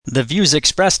The views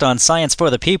expressed on Science for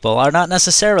the People are not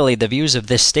necessarily the views of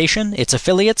this station, its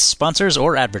affiliates, sponsors,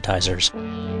 or advertisers.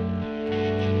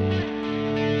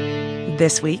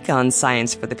 This week on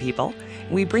Science for the People,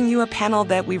 we bring you a panel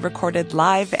that we recorded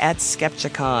live at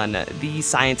Skepticon, the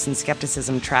science and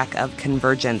skepticism track of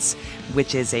Convergence,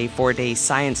 which is a 4-day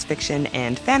science fiction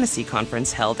and fantasy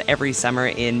conference held every summer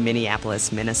in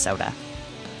Minneapolis, Minnesota.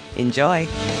 Enjoy!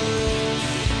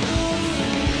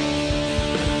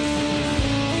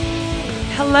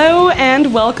 Hello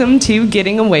and welcome to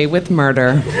Getting Away with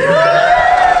Murder.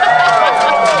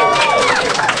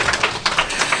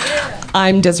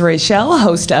 I'm Desiree Schell,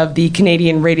 host of the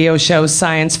Canadian radio show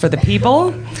Science for the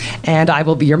People, and I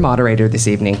will be your moderator this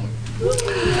evening.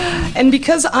 And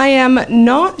because I am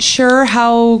not sure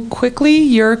how quickly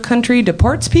your country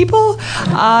deports people,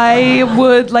 I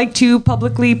would like to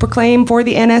publicly proclaim for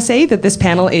the NSA that this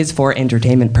panel is for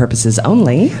entertainment purposes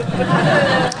only.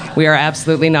 We are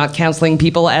absolutely not counseling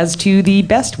people as to the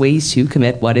best ways to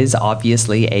commit what is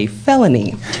obviously a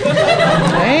felony.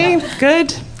 Okay,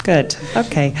 good.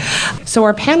 Okay. So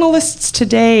our panelists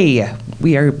today,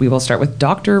 we will start with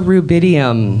Dr.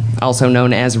 Rubidium, also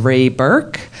known as Ray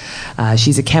Burke.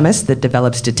 She's a chemist that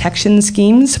develops detection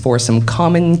schemes for some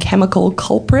common chemical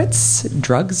culprits,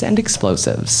 drugs, and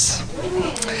explosives.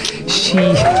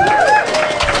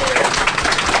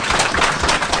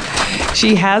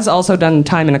 She has also done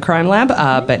time in a crime lab,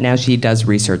 but now she does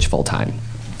research full-time.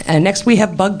 And next we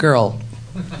have Bug Girl,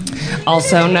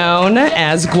 also known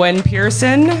as Gwen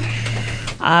Pearson.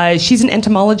 She's an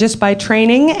entomologist by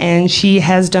training, and she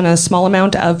has done a small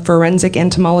amount of forensic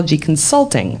entomology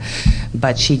consulting,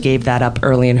 but she gave that up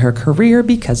early in her career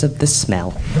because of the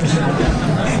smell.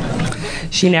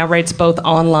 She now writes both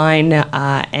online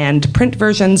and print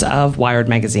versions of Wired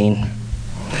magazine.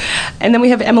 And then we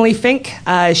have Emily Fink.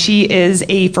 She is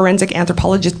a forensic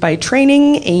anthropologist by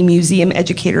training, a museum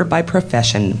educator by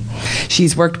profession.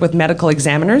 She's worked with medical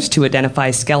examiners to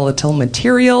identify skeletal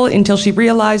material until she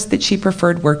realized that she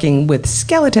preferred working with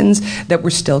skeletons that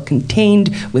were still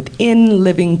contained within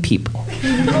living people.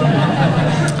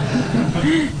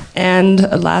 And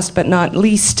last but not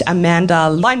least, Amanda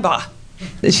Leinbach.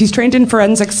 She's trained in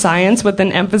forensic science with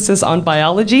an emphasis on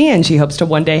biology, and she hopes to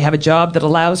one day have a job that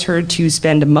allows her to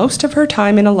spend most of her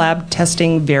time in a lab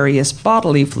testing various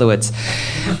bodily fluids,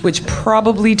 which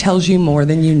probably tells you more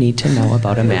than you need to know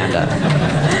about Amanda.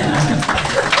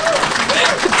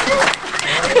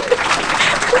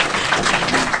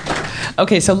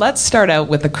 Okay, so let's start out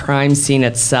with the crime scene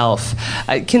itself.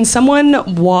 Can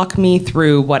someone walk me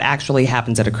through what actually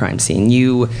happens at a crime scene?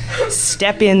 You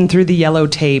step in through the yellow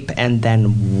tape, and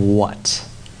then what?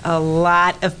 A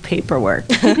lot of paperwork.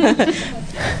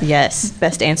 Yes,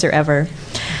 best answer ever.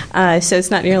 So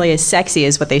it's not nearly as sexy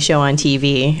as what they show on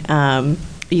TV.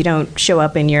 You don't show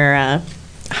up in your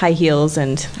high heels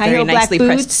and very nicely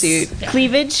pressed suit.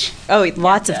 Cleavage. Oh,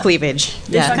 lots of cleavage.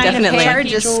 Yeah, definitely. Hair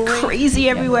just crazy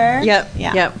everywhere.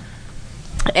 Yep.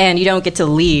 And you don't get to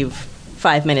leave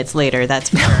 5 minutes later,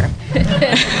 that's for sure.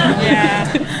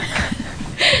 Yeah.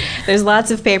 There's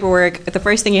lots of paperwork. The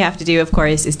first thing you have to do, of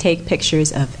course, is take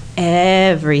pictures of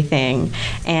everything.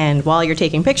 And while you're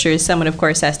taking pictures, someone, of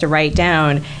course, has to write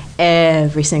down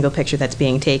every single picture that's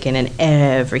being taken and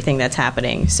everything that's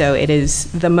happening. So it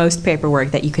is the most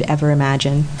paperwork that you could ever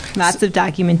imagine. Lots of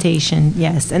documentation,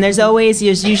 yes. And there's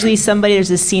usually somebody, there's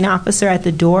a scene officer at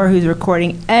the door who's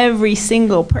recording every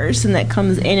single person that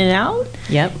comes in and out.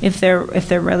 Yep. If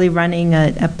they're really running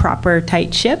a proper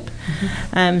tight ship.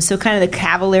 Mm-hmm. So kind of the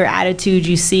cavalier attitude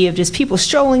you see of just people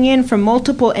strolling in from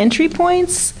multiple entry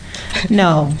points.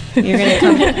 No, you're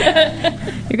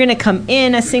going to come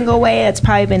in a single way that's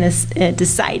probably been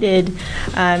decided,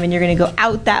 and you're going to go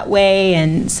out that way,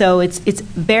 and so it's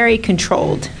very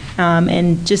controlled.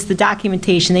 And just the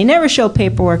documentation, they never show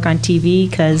paperwork on TV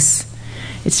because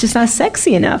it's just not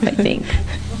sexy enough, I think.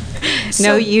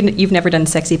 No, you've never done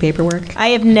sexy paperwork? I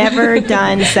have never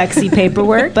done sexy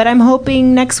paperwork, but I'm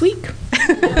hoping next week.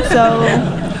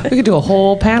 So we could do a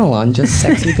whole panel on just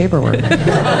sexy paperwork.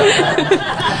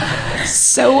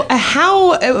 So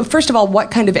first of all,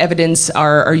 what kind of evidence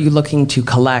are you looking to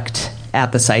collect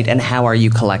at the site, and how are you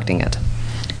collecting it?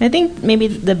 I think maybe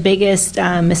the biggest,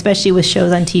 especially with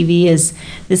shows on TV, is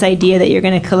this idea that you're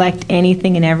going to collect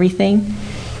anything and everything.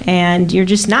 And you're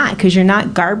just not, because you're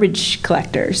not garbage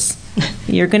collectors.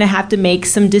 You're going to have to make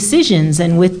some decisions,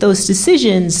 and with those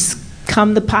decisions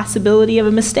come the possibility of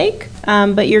a mistake,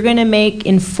 but you're going to make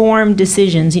informed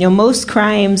decisions. Most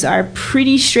crimes are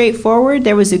pretty straightforward.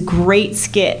 There was a great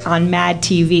skit on Mad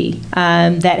TV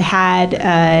that had,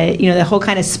 the whole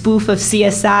kind of spoof of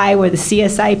CSI, where the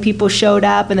CSI people showed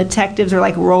up and the detectives are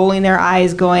like rolling their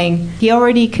eyes going, he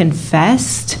already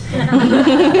confessed?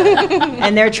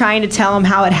 And they're trying to tell him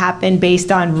how it happened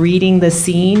based on reading the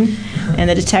scene. And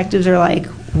the detectives are like,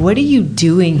 what are you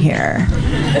doing here?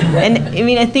 And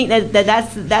I think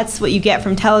that's what you get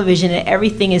from television, and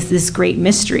everything is this great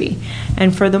mystery.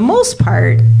 And for the most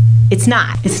part, it's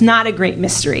not. It's not a great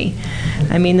mystery.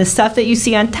 The stuff that you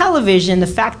see on television, the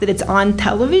fact that it's on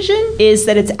television is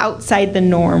that it's outside the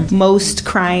norm. Most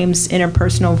crimes,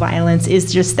 interpersonal violence,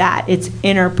 is just that. It's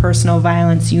interpersonal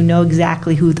violence. You know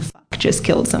exactly who the fuck just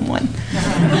killed someone.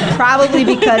 Probably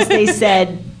because they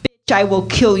said, bitch, I will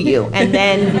kill you, and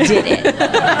then did it.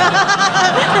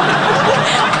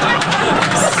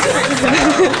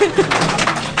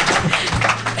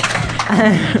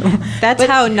 That's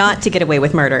how not to get away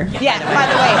with murder. Yeah, by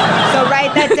the way, so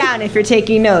write that down if you're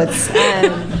taking notes.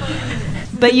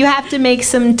 But you have to make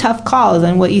some tough calls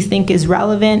on what you think is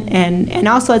relevant, and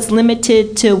also it's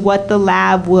limited to what the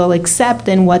lab will accept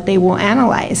and what they will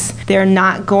analyze. They're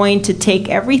not going to take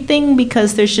everything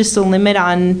because there's just a limit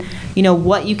on,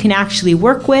 what you can actually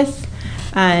work with.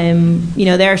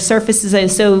 There are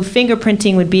surfaces, so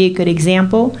fingerprinting would be a good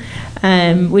example,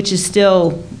 which is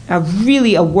still a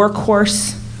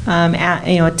workhorse,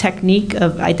 a technique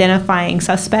of identifying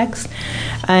suspects.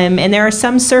 And there are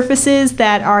some surfaces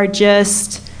that are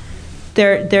just,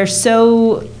 they're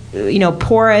so,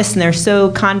 porous, and they're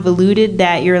so convoluted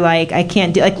that you're like, I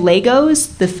can't do, like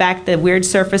Legos, the fact that weird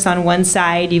surface on one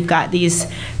side, you've got these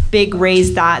big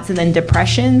raised dots and then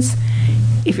depressions.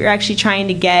 If you're actually trying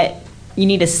to you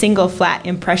need a single flat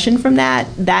impression from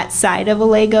that side of a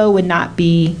Lego would not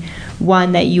be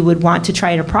one that you would want to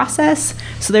try to process.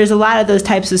 So there's a lot of those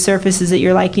types of surfaces that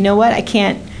you're like, you know what, I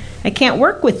can't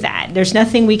work with that. There's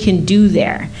nothing we can do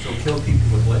there. So kill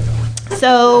people with Legos.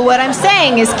 So what I'm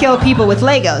saying is kill people with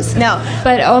Legos. No.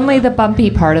 But only the bumpy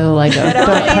part of the Lego. Don't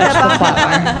touch the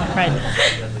flat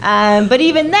Right. But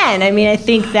even then, I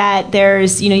think that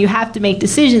there's, you have to make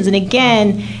decisions. And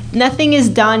again, nothing is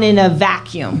done in a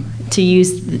vacuum. To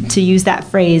use that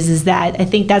phrase, is that I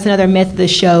think that's another myth of the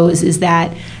shows, is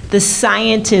that the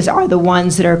scientists are the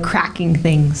ones that are cracking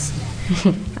things.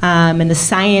 And the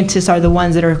scientists are the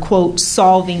ones that are, quote,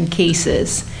 solving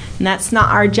cases. And that's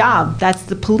not our job. That's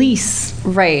the police.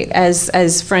 Right.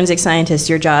 As forensic scientists,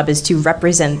 your job is to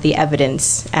represent the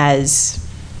evidence as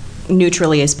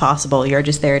neutrally as possible. You're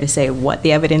just there to say what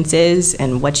the evidence is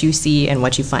and what you see and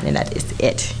what you find, and that is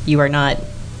it. You are not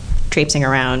traipsing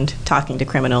around, talking to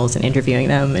criminals and interviewing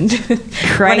them and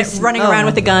running around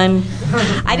with a gun.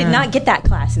 I did not get that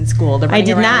class in school, the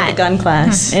running around with a gun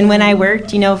class. And when I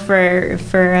worked,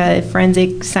 for a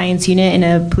forensic science unit in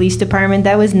a police department,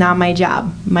 that was not my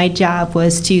job. My job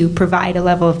was to provide a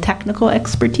level of technical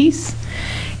expertise.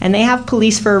 And they have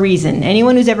police for a reason.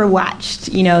 Anyone who's ever watched,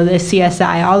 the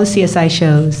CSI, all the CSI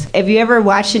shows, have you ever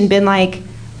watched and been like,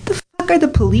 the fuck are the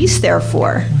police there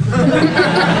for?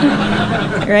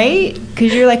 Right?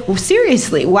 Because you're like, well,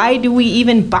 seriously, why do we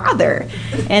even bother?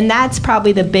 And that's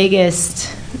probably the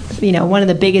biggest, one of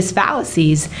the biggest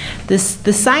fallacies. The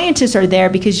scientists are there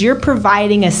because you're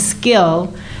providing a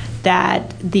skill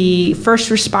that the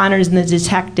first responders and the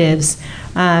detectives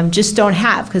just don't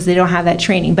have, because they don't have that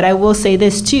training. But I will say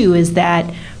this too, is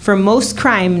that for most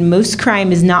crime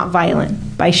is not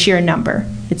violent by sheer number.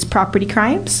 It's property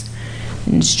crimes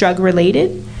and it's drug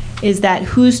related. Is that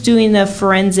who's doing the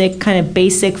forensic, kind of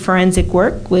basic forensic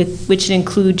work, which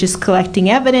include just collecting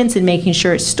evidence and making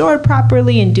sure it's stored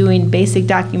properly and doing basic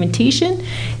documentation,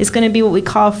 is going to be what we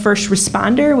call first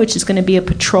responder, which is going to be a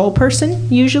patrol person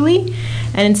usually,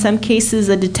 and in some cases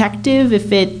a detective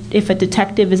if a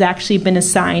detective has actually been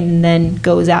assigned and then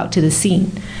goes out to the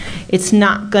scene. It's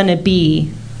not going to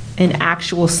be an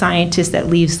actual scientist that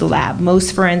leaves the lab.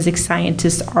 Most forensic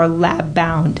scientists are lab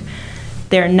bound.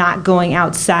 They're not going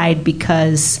outside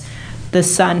because the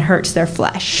sun hurts their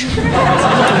flesh.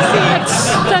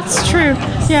 That's true.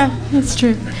 Yeah, that's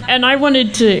true. And I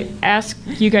wanted to ask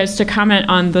you guys to comment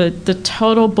on the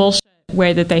total bullshit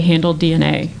way that they handle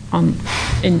DNA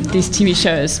in these TV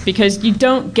shows, because you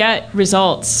don't get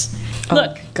results. Oh,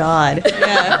 Look. God.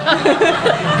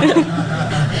 Yeah.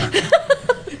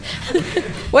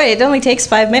 Wait, it only takes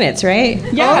 5 minutes, right?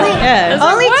 Yeah.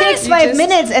 Only takes 5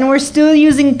 minutes, and we're still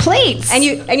using plates. And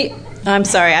you. I'm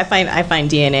sorry. I find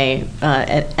DNA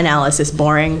analysis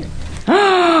boring.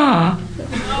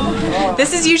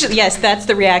 This is usually, yes, that's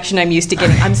the reaction I'm used to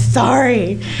getting. I'm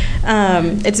sorry.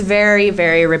 It's very,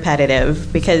 very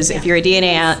repetitive because if you're a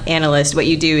DNA analyst, what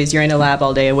you do is you're in a lab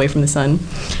all day away from the sun,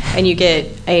 and you get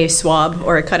a swab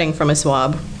or a cutting from a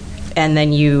swab, and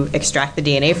then you extract the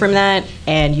DNA from that,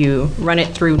 and you run it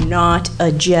through not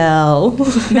a gel.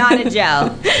 Not a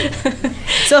gel.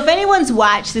 So if anyone's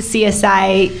watched the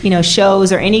CSI,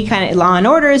 shows or any kind of Law and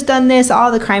Order has done this,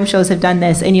 all the crime shows have done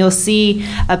this, and you'll see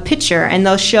a picture, and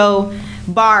they'll show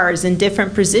bars in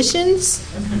different positions.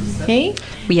 Okay?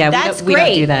 Yeah, That's we great.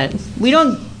 don't do that. We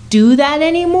don't do that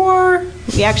anymore.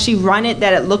 We actually run it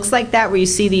that it looks like that, where you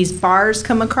see these bars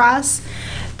come across.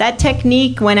 That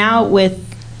technique went out with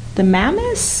the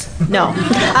Mammoths? No.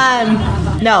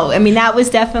 No, I mean, that was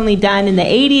definitely done in the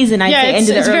 80s, and I'd say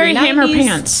into the it's early very 90s. hammer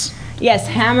pants. Yes,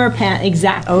 hammer pants,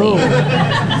 exactly.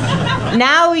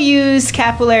 Now we use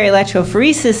capillary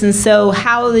electrophoresis, and so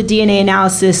how the DNA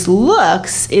analysis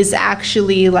looks is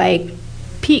actually like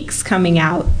peaks coming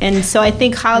out. And so I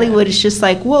think Hollywood is just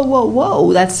like, whoa, whoa,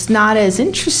 whoa, that's not as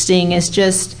interesting as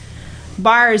just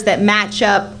bars that match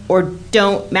up or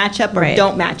don't match up or Right.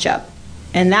 don't match up.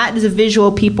 And that is a visual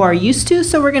people are used to,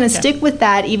 so we're going to stick with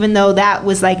that, even though that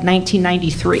was like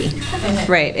 1993.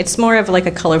 Right. It's more of like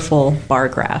a colorful bar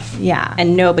graph. Yeah.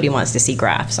 And nobody wants to see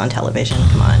graphs on television.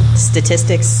 Come on.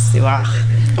 Statistics. Ugh.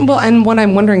 Well, and what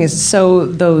I'm wondering is, so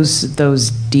those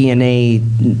DNA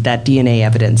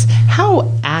evidence, how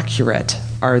accurate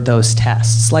are those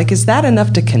tests? Like, is that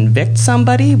enough to convict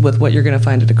somebody with what you're going to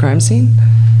find at a crime scene?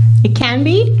 It can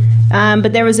be,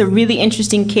 but there was a really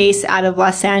interesting case out of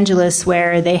Los Angeles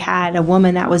where they had a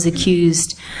woman that was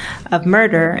accused of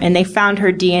murder, and they found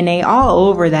her DNA all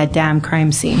over that damn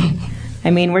crime scene.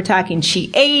 I mean, we're talking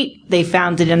she ate, they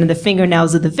found it under the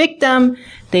fingernails of the victim,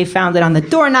 they found it on the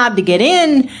doorknob to get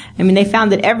in. I mean, they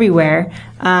found it everywhere.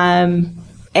 And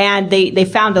they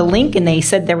found a link, and they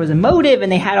said there was a motive,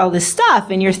 and they had all this stuff,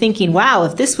 and you're thinking, wow,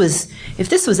 if this was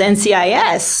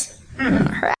NCIS,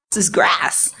 her ass is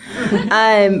grass.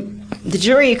 The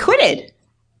jury acquitted.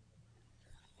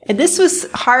 And this was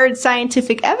hard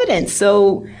scientific evidence.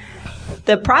 So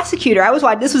the prosecutor, I was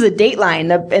watching, this was a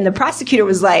Dateline, and the prosecutor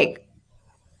was like,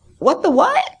 what the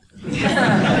what?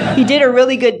 He did a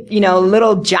really good,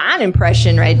 Little John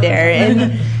impression right there.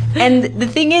 And the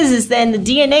thing is then the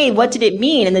DNA, what did it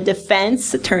mean? And the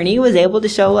defense attorney was able to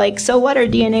show, like, so what? Our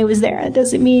DNA was there. That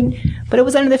doesn't mean, but it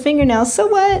was under the fingernails. So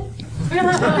what?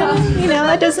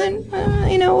 That doesn't,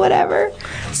 whatever.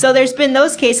 So there's been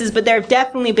those cases, but there have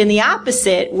definitely been the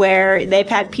opposite, where they've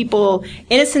had people,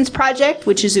 Innocence Project,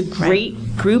 which is a great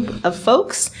group of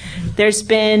folks. There's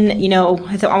been,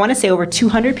 I want to say over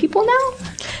 200 people now.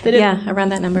 Around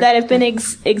that number. That have been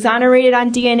exonerated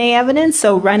on DNA evidence.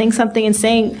 So running something and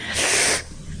saying,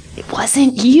 it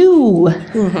wasn't you.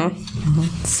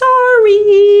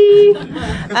 Sorry.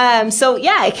 So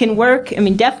yeah, it can work. I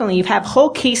mean, definitely you have whole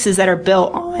cases that are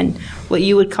built on what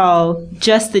you would call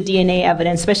just the DNA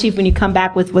evidence, especially when you come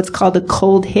back with what's called a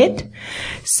cold hit.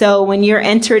 So when you're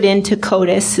entered into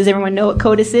CODIS, does everyone know what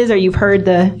CODIS is, or you've heard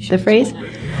the phrase?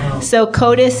 So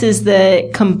CODIS is the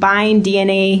Combined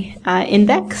DNA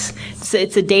Index. So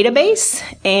it's a database,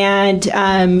 and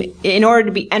in order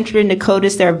to be entered into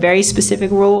CODIS, there are very specific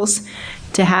rules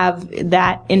to have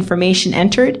that information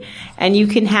entered. And you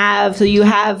can have, your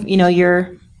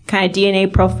kind of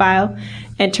DNA profile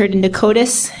entered into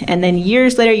CODIS, and then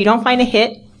years later, you don't find a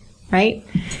hit, right?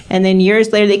 And then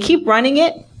years later, they keep running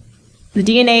it. The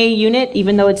DNA unit,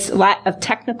 even though it's a lot of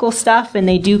technical stuff, and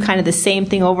they do kind of the same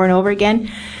thing over and over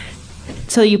again.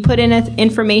 So you put in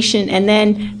information, and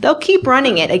then they'll keep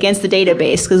running it against the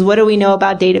database, because what do we know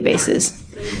about databases?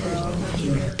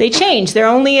 They change. They're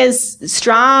only as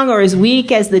strong or as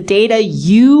weak as the data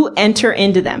you enter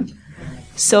into them.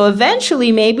 So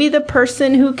eventually, maybe the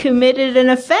person who committed an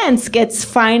offense gets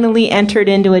finally entered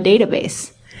into a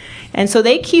database. And so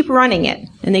they keep running it,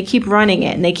 and they keep running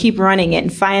it, and they keep running it,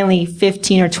 and finally,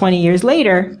 15 or 20 years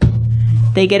later,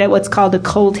 they get what's called a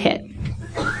cold hit.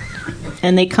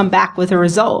 And they come back with a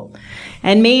result.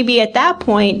 And maybe at that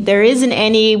point, there isn't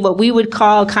any what we would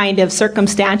call kind of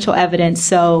circumstantial evidence.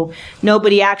 So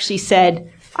nobody actually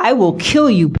said, I will kill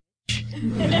you, bitch.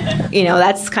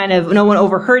 That's kind of, no one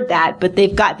overheard that, but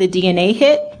they've got the DNA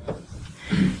hit.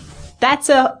 That's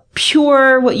a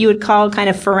pure, what you would call kind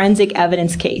of forensic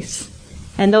evidence case.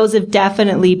 And those have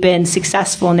definitely been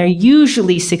successful, and they're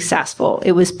usually successful.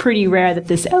 It was pretty rare that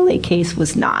this LA case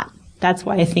was not. That's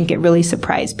why I think it really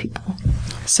surprised people.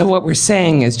 So what we're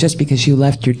saying is, just because you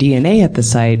left your DNA at the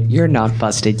site, you're not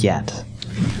busted yet.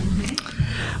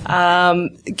 Can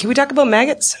we talk about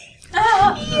maggots?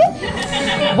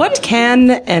 What can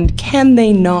and can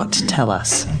they not tell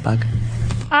us, Bug?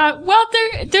 Well,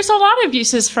 there's a lot of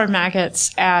uses for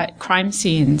maggots at crime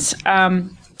scenes.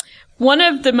 One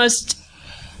of the most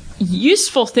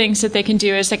useful things that they can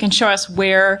do is they can show us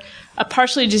where a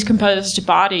partially decomposed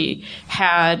body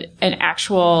had an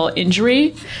actual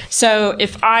injury. So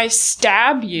if I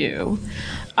stab you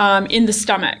in the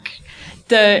stomach,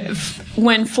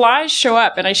 when flies show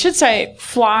up, and I should say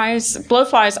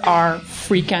blowflies are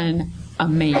freaking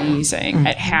amazing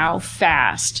at how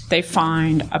fast they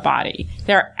find a body.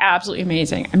 They're absolutely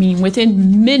amazing. I mean,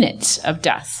 within minutes of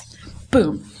death,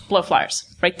 boom, blowflies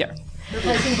right there.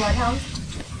 Replacing bloodhounds?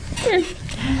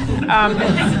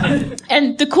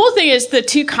 And the cool thing is the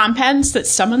two compounds that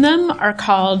summon them are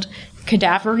called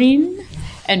cadaverine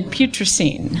and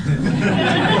putrescine.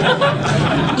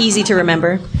 Easy to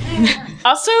remember.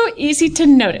 Also easy to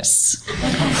notice.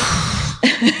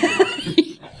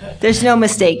 There's no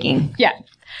mistaking. Yeah.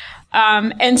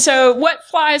 And so what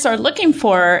flies are looking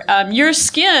for, your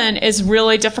skin is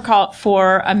really difficult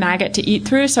for a maggot to eat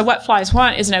through. So what flies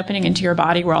want is an opening into your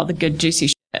body where all the good juicy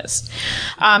shit is.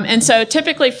 And so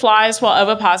typically flies will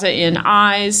oviposit in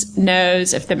eyes,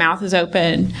 nose, if the mouth is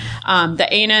open. The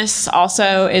anus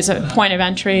also is a point of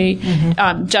entry,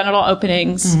 genital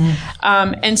openings.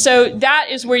 And so that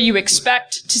is where you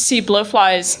expect to see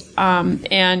blowflies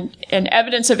and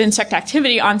evidence of insect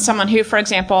activity on someone who, for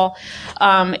example,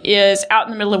 is out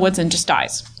in the middle of the woods and just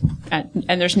dies.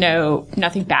 And there's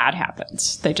nothing bad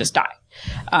happens. They just die.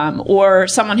 Or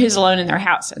someone who's alone in their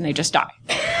house and they just die.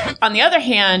 On the other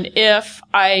hand, if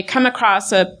I come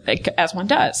across as one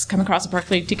does, come across a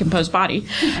partially decomposed body.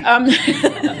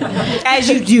 As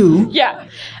you do. Yeah.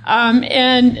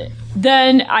 And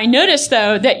then I notice,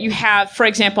 though, that you have, for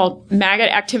example,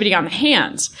 maggot activity on the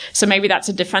hands. So maybe that's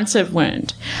a defensive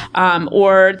wound.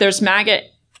 Or there's maggot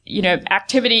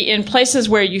activity in places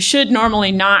where you should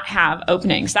normally not have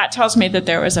openings. That tells me that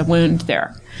there was a wound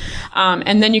there.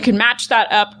 And then you can match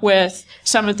that up with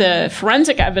some of the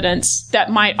forensic evidence that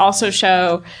might also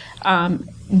show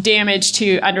damage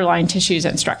to underlying tissues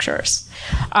and structures.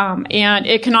 And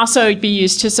it can also be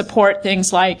used to support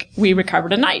things like we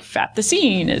recovered a knife at the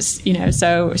scene.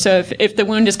 So if the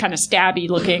wound is kind of stabby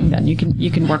looking, then you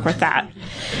can work with that.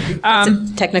 That's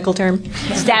a technical term.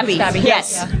 Stabby.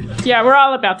 Yes. Yeah, we're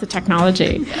all about the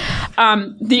technology.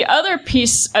 The other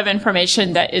piece of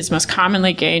information that is most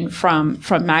commonly gained from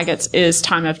maggots is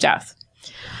time of death.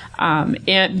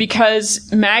 And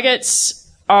because maggots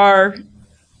are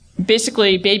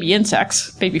basically baby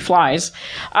insects, baby flies,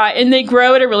 and they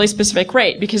grow at a really specific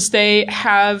rate because they're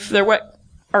what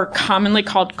are commonly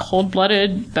called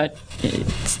cold-blooded, but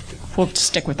we'll just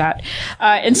stick with that.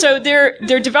 And so their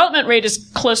development rate is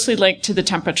closely linked to the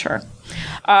temperature.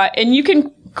 And you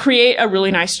can create a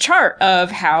really nice chart of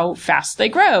how fast they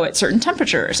grow at certain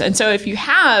temperatures. And so if you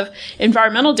have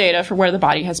environmental data for where the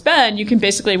body has been, you can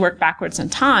basically work backwards in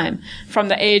time from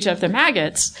the age of the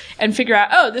maggots and figure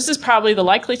out, this is probably the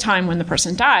likely time when the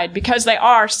person died, because they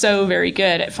are so very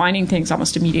good at finding things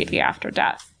almost immediately after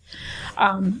death.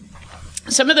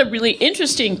 Some of the really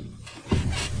interesting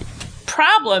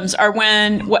problems are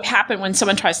what happen when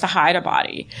someone tries to hide a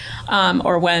body,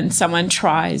 or when someone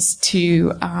tries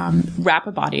to wrap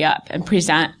a body up and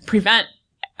prevent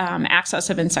access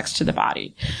of insects to the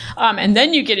body. And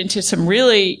then you get into some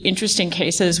really interesting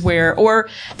cases or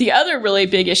the other really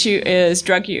big issue is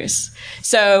drug use.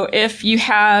 So if you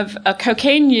have a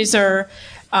cocaine user,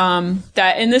 and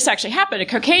this actually happened, a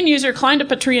cocaine user climbed up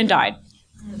a tree and died.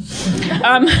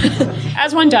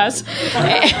 As one does.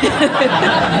 But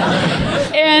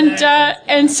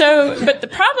the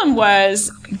problem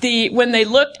was when they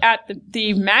looked at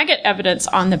the maggot evidence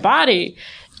on the body,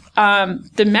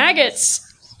 the maggots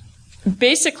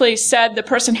basically said the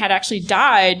person had actually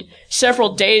died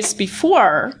several days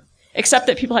before, except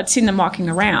that people had seen them walking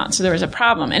around, so there was a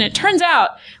problem. And it turns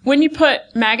out, when you put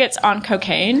maggots on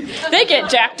cocaine, they get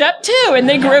jacked up too, and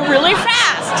they grow really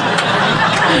fast.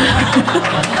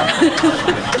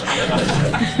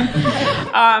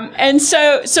 And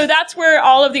so that's where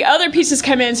all of the other pieces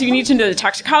come in. So you need to know the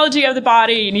toxicology of the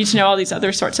body. You need to know all these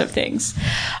other sorts of things.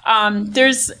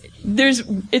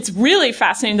 It's really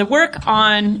fascinating. The work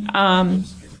on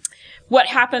what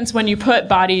happens when you put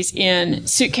bodies in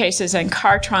suitcases and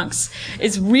car trunks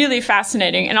is really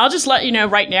fascinating. And I'll just let you know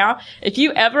right now, if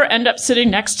you ever end up sitting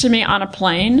next to me on a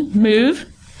plane, move.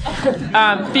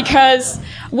 Because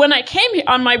when I came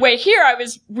on my way here, I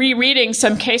was rereading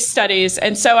some case studies.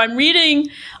 And so I'm reading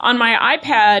on my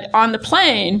iPad on the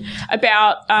plane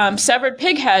about severed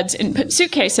pig heads in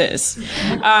suitcases.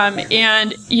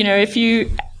 And,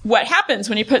 what happens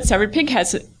when you put severed pig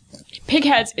heads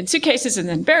in suitcases and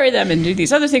then bury them and do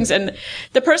these other things. And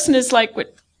the person is like,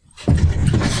 what?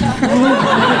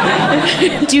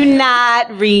 Do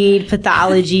not read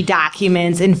pathology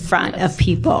documents in front of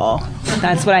people.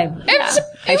 That's what I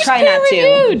try not to.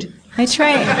 Reviewed. I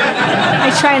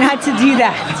try not to do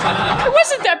that. It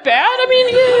wasn't that bad. I mean,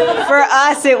 yeah. For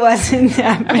us, it wasn't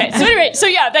that bad. Okay, so anyway,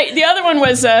 the other one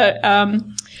was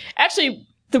actually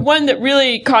the one that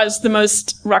really caused the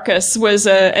most ruckus was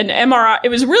an MRI. It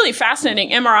was a really fascinating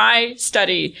MRI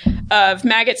study of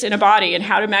maggots in a body and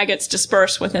how do maggots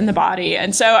disperse within the body.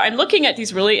 And so I'm looking at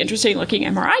these really interesting looking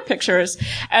MRI pictures,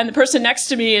 and the person next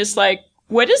to me is like,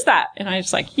 "What is that?" And I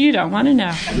was like, "You don't want to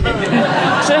know." So,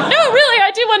 "No, really,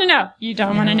 I do want to know." "You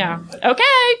don't want to know."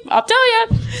 "Okay, I'll tell you."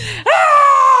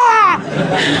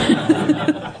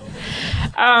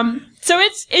 So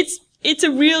it's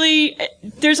a really,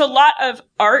 there's a lot of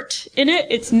art in it.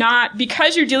 It's not,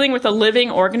 because you're dealing with a living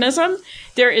organism,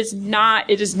 it is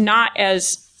not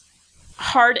as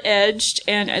hard-edged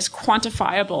and as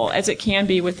quantifiable as it can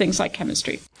be with things like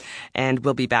chemistry. And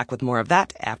we'll be back with more of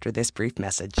that after this brief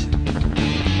message.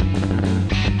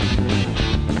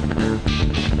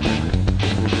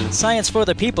 Science for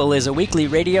the People is a weekly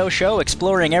radio show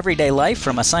exploring everyday life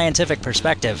from a scientific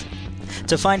perspective.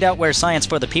 To find out where Science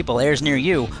for the People airs near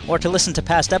you, or to listen to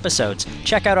past episodes,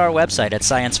 check out our website at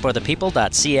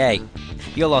scienceforthepeople.ca.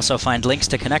 You'll also find links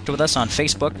to connect with us on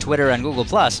Facebook, Twitter, and Google+,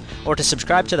 or to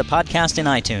subscribe to the podcast in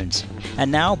iTunes.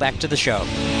 And now, back to the show.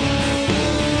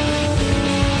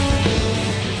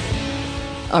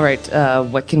 All right,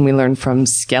 what can we learn from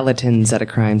skeletons at a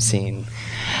crime scene?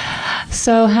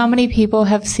 So, how many people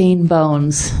have seen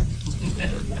bones?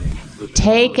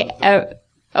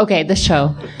 Okay, the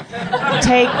show.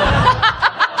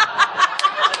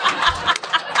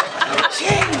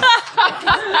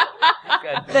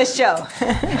 The show.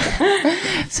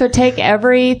 So take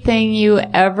everything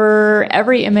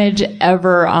every image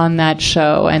ever on that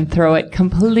show and throw it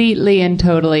completely and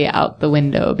totally out the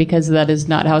window, because that is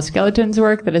not how skeletons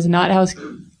work. That is not how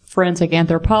forensic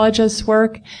anthropologists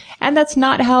work. And that's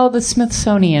not how the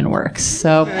Smithsonian works.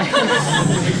 So,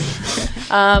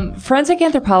 forensic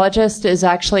anthropologist is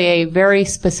actually a very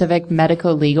specific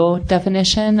medico-legal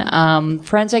definition.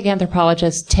 Forensic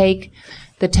anthropologists take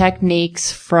the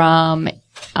techniques from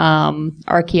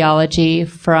archaeology,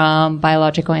 from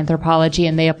biological anthropology,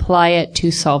 and they apply it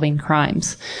to solving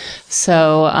crimes.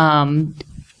 So,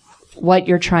 what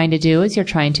you're trying to do is you're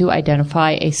trying to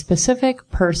identify a specific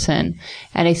person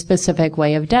and a specific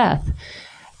way of death.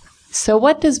 So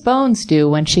what does Bones do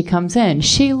when she comes in?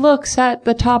 She looks at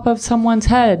the top of someone's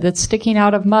head that's sticking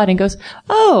out of mud and goes,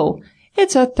 "Oh,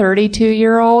 it's a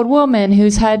 32-year-old woman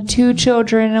who's had 2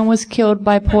 children and was killed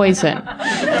by poison."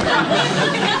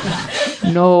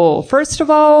 No. First of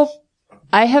all,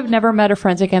 I have never met a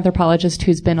forensic anthropologist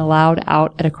who's been allowed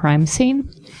out at a crime scene.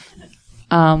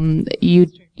 There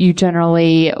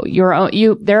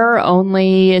are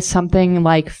only something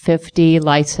like 50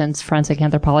 licensed forensic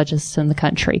anthropologists in the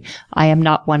country. I am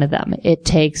not one of them. It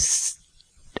takes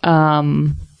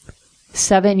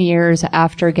 7 years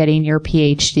after getting your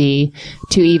PhD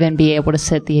to even be able to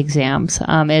sit the exams.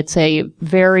 It's a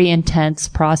very intense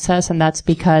process, and that's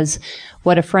because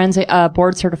what a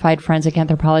board-certified forensic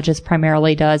anthropologist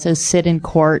primarily does is sit in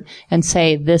court and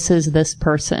say, "This is this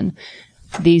person.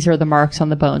 These are the marks on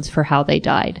the bones for how they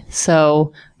died."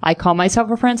 So I call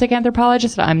myself a forensic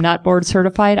anthropologist. I'm not board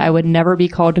certified. I would never be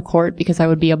called to court because I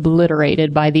would be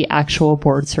obliterated by the actual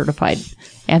board certified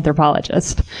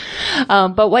anthropologist.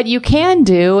 But what you can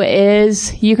do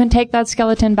is you can take that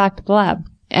skeleton back to the lab.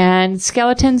 And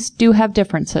skeletons do have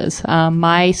differences.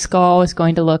 My skull is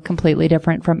going to look completely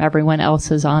different from everyone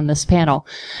else's on this panel.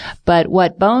 But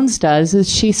what Bones does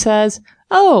is she says,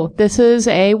 "Oh, this is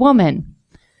a woman."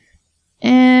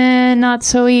 And not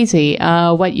so easy.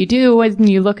 What you do when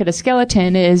you look at a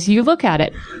skeleton is you look at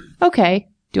it. Okay,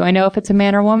 do I know if it's a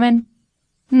man or woman?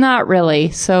 Not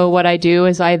really. So what I do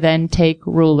is I then take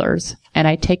rulers, and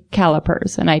I take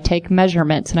calipers, and I take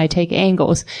measurements, and I take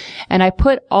angles, and I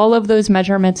put all of those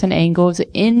measurements and angles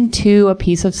into a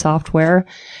piece of software,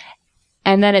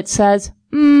 and then it says,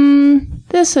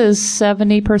 this is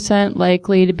 70%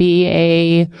 likely to be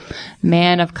a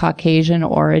man of Caucasian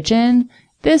origin.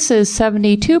 This is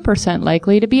 72%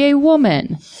 likely to be a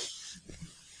woman.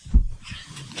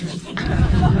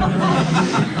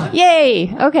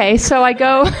 Yay! Okay, so I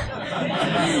go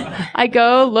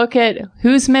look at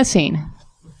who's missing.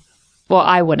 Well,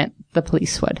 I wouldn't. The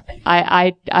police would.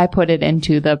 I put it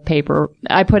into the paper.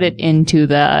 I put it into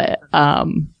the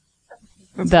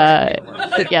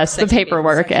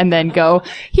paperwork, and then go,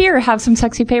 "Here, have some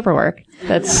sexy paperwork."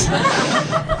 That's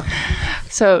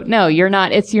So no, you're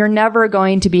not. You're never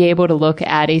going to be able to look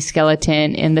at a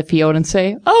skeleton in the field and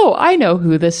say, "Oh, I know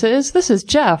who this is. This is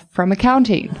Jeff from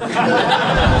accounting."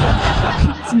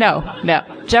 No.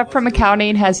 Jeff from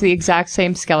accounting has the exact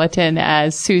same skeleton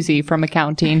as Susie from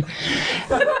accounting,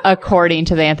 according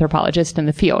to the anthropologist in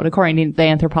the field. According to the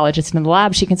anthropologist in the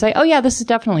lab, she can say, "Oh yeah, this is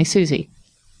definitely Susie."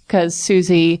 Because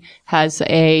Susie has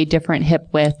a different hip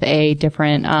width, a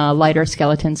different lighter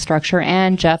skeleton structure,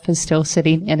 and Jeff is still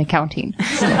sitting in accounting.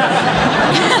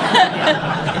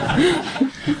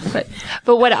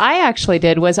 But what I actually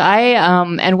did was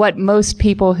and what most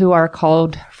people who are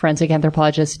called forensic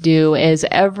anthropologists do is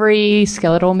every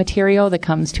skeletal material that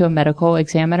comes to a medical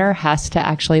examiner has to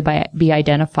actually be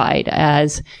identified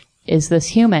as, is this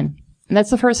human? And that's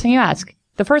the first thing you ask.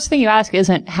 The first thing you ask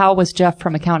isn't, how was Jeff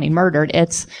from accounting murdered?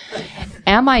 It's,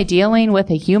 am I dealing with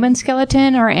a human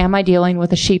skeleton or am I dealing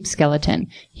with a sheep skeleton?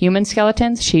 Human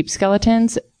skeletons, sheep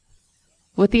skeletons,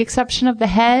 with the exception of the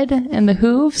head and the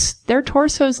hooves, their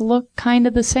torsos look kind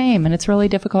of the same, and it's really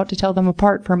difficult to tell them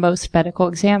apart for most medical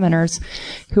examiners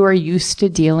who are used to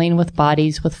dealing with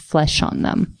bodies with flesh on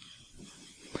them.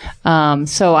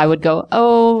 So I would go,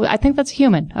 oh, I think that's a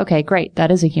human. Okay, great.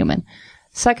 That is a human.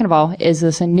 Second of all, is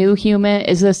this a new human?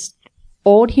 Is this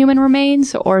old human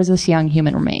remains or is this young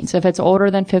human remains? If it's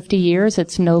older than 50 years,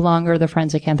 it's no longer the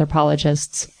forensic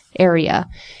anthropologist's area.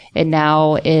 It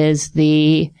now is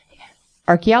the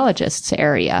archaeologist's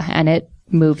area, and it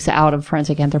moves out of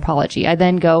forensic anthropology. I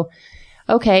then go,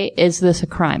 okay, is this a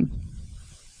crime?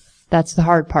 That's the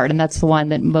hard part, and that's the one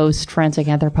that most forensic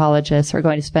anthropologists are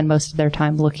going to spend most of their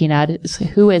time looking at. Is,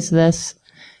 who is this?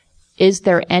 Is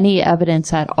there any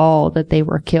evidence at all that they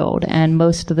were killed? And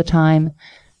most of the time,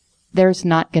 there's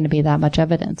not going to be that much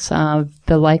evidence.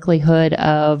 The likelihood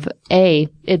of A,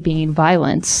 it being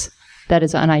violence that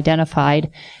is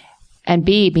unidentified, and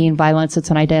B, being violence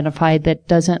that's unidentified that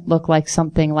doesn't look like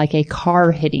something like a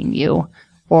car hitting you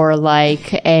or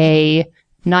like a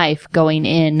knife going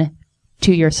in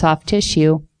to your soft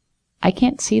tissue. I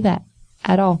can't see that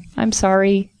at all. I'm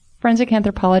sorry. Forensic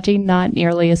anthropology, not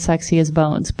nearly as sexy as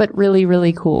bones, but really,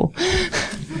 really cool.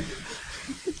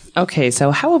 Okay, so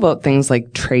how about things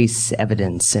like trace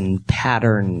evidence and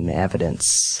pattern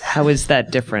evidence? How is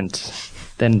that different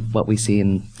than what we see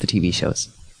in the TV shows?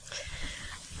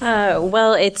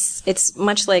 Well, it's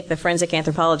much like the forensic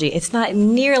anthropology. It's not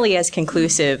nearly as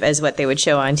conclusive as what they would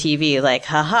show on TV. Like,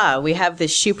 haha, we have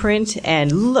this shoe print,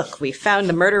 and look, we found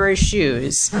the murderer's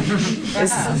shoes.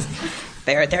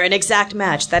 They're an exact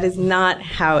match. That is not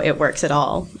how it works at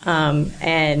all.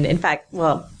 And in fact,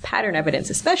 well, pattern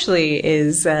evidence especially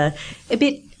is a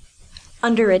bit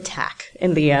under attack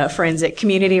in the forensic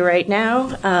community right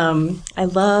now. I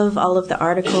love all of the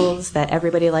articles that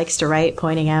everybody likes to write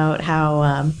pointing out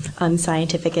how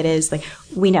unscientific it is. Like,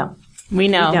 we know.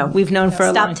 We've known for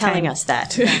a long time. Stop telling us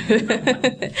that.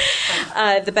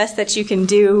 The best that you can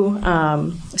do.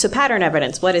 So pattern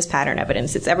evidence. What is pattern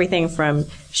evidence? It's everything from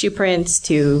shoe prints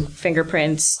to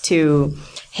fingerprints to,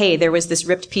 hey, there was this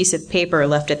ripped piece of paper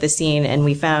left at the scene and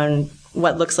we found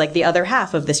what looks like the other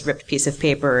half of this ripped piece of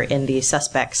paper in the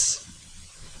suspect's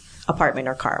apartment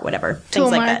or car, whatever.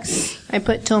 Things like that. I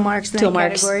put tool marks in that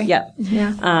category. Yep.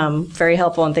 Yeah. Very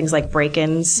helpful in things like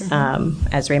break-ins. Mm-hmm.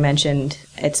 As Ray mentioned,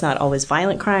 it's not always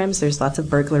violent crimes. There's lots of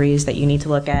burglaries that you need to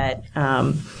look at.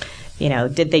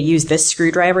 Did they use this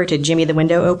screwdriver to jimmy the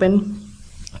window open?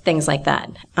 Things like that.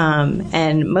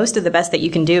 And most of the best that you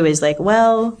can do is like,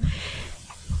 well,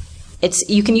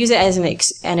 you can use it as an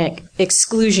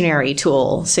exclusionary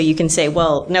tool. So you can say,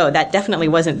 well, no, that definitely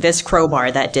wasn't this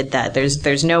crowbar that did that.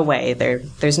 There's no way.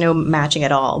 There's no matching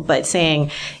at all. But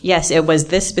saying, yes, it was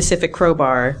this specific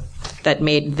crowbar that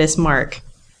made this mark,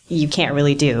 you can't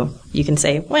really do. You can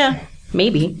say, well,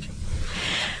 maybe.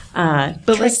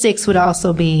 Ballistics would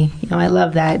also be, I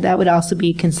love that. That would also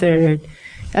be considered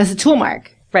as a tool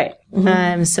mark. Right.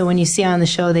 Mm-hmm. So when you see on the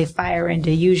show, they fire into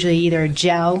usually either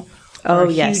gel or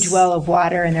a huge well of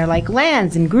water, and they're like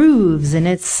lands and grooves, and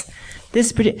it's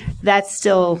this. That's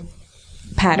still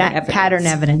pattern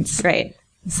evidence, right?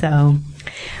 So,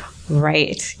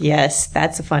 right, yes,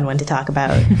 that's a fun one to talk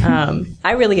about.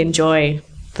 I really enjoy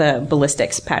the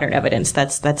ballistics pattern evidence.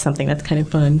 That's something that's kind of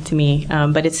fun to me.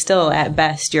 But it's still, at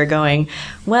best, you're going,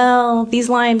 well, these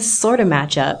lines sort of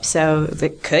match up, so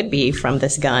it could be from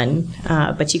this gun,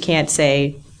 but you can't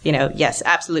say, yes,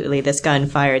 absolutely, this gun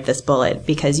fired this bullet,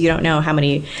 because you don't know how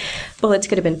many bullets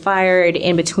could have been fired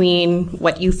in between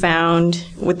what you found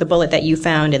with the bullet that you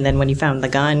found and then when you found the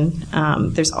gun.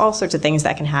 There's all sorts of things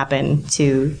that can happen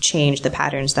to change the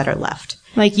patterns that are left.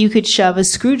 Like you could shove a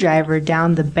screwdriver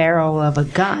down the barrel of a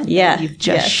gun that you've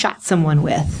just shot someone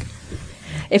with.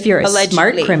 If you're a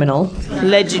smart Allegedly. criminal.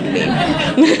 Allegedly.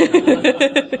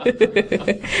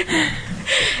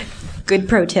 Good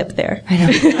pro tip there.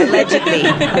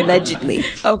 Allegedly.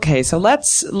 Okay, so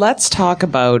let's talk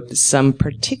about some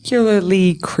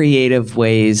particularly creative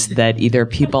ways that either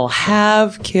people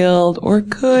have killed or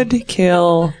could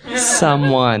kill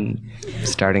someone.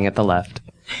 Starting at the left.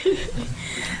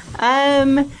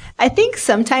 I think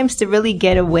sometimes to really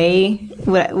get away,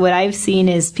 what I've seen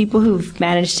is people who've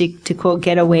managed to quote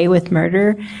get away with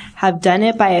murder have done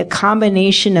it by a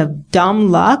combination of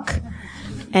dumb luck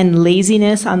and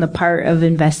laziness on the part of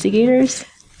investigators.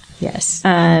 Yes.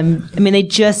 I mean, they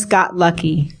just got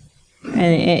lucky,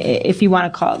 if you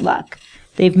want to call it luck.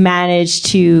 They've managed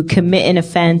to commit an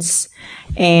offense,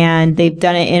 and they've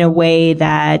done it in a way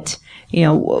that, you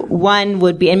know, one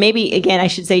would be, and maybe, again, I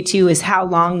should say, too, is how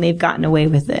long they've gotten away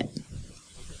with it.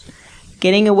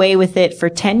 Getting away with it for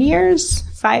 10 years,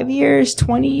 5 years,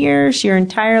 20 years, your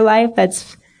entire life,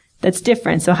 that's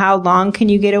different. So how long can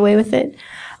you get away with it?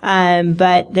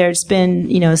 But there's been,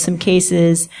 you know, some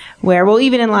cases where, well,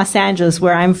 even in Los Angeles,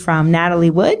 where I'm from, Natalie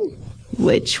Wood,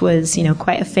 which was, you know,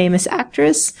 quite a famous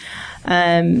actress,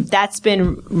 that's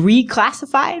been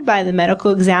reclassified by the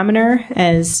medical examiner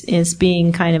as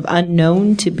being kind of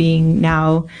unknown to being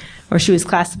now, or she was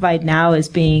classified now as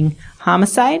being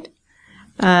homicide,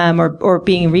 or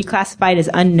being reclassified as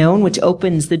unknown, which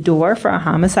opens the door for a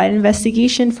homicide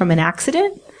investigation from an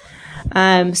accident.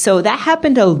 So that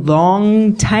happened a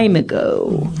long time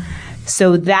ago.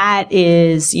 So that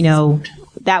is, you know,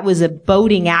 that was a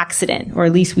boating accident, or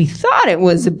at least we thought it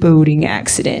was a boating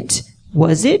accident.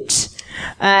 Was it?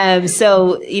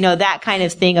 So, you know, that kind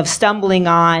of thing of stumbling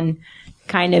on,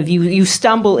 kind of, you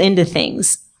stumble into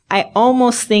things. I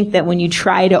almost think that when you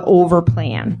try to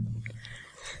overplan,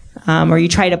 or you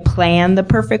try to plan the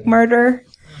perfect murder,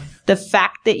 the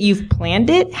fact that you've planned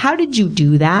it, how did you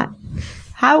do that?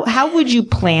 How would you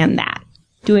plan that?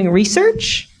 Doing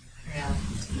research?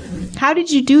 How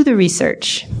did you do the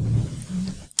research?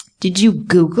 Did you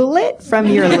Google it from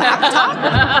your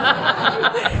laptop?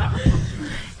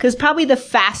 Because probably the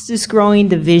fastest growing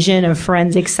division of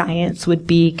forensic science would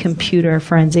be computer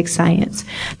forensic science.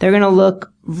 They're going to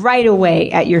look right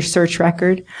away at your search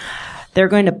record. They're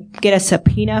going to get a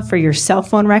subpoena for your cell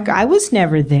phone record. I was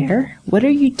never there. What are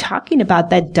you talking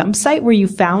about? That dump site where you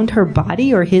found her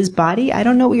body or his body? I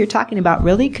don't know what you're talking about,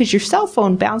 really, because your cell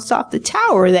phone bounced off the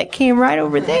tower that came right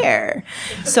over there.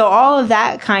 So all of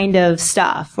that kind of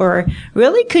stuff. Or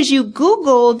really, because you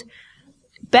Googled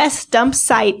best dump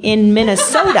site in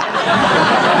Minnesota.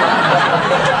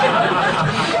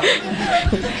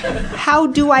 How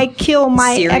do I kill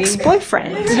my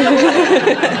ex-boyfriend?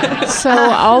 So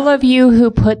all of you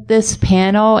who put this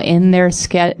panel in their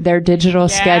digital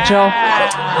schedule.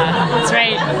 That's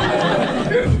right.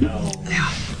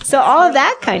 So all of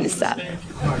that kind of stuff.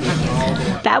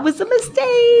 That was a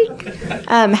mistake.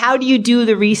 How do you do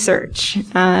the research?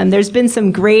 There's been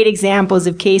some great examples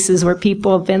of cases where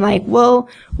people have been like, well,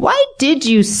 why did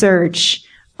you search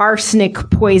arsenic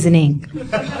poisoning?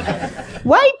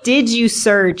 Why did you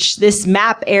search this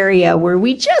map area where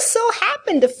we just so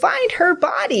happened to find her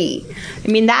body? I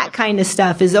mean, that kind of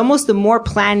stuff is almost the more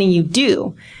planning you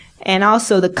do. And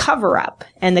also the cover-up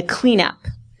and the cleanup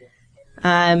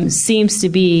seems to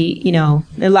be, you know,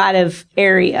 a lot of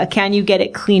area. Can you get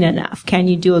it clean enough? Can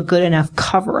you do a good enough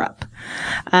cover-up?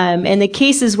 And the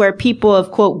cases where people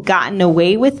have, quote, gotten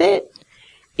away with it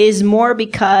is more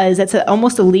because that's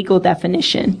almost a legal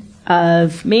definition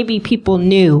of maybe people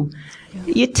knew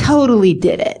you totally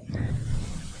did it.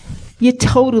 You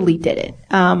totally did it.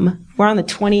 We're on the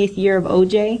 20th year of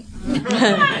OJ.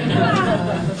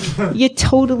 You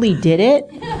totally did it.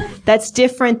 That's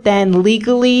different than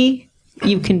legally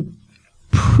you can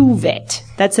prove it.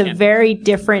 That's a very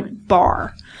different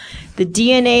bar. The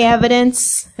DNA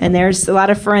evidence, and there's a lot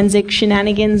of forensic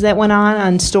shenanigans that went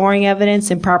on storing evidence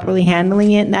and properly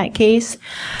handling it in that case.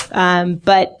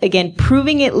 But again,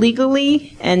 proving it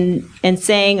legally and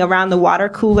saying around the water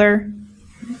cooler,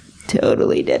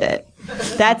 totally did it.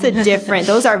 That's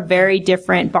those are very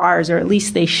different bars, or at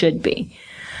least they should be.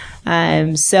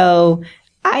 So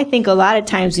I think a lot of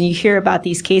times when you hear about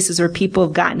these cases where people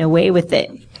have gotten away with it,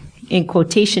 in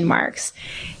quotation marks,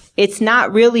 it's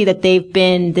not really that they've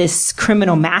been this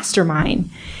criminal mastermind.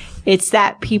 It's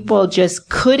that people just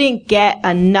couldn't get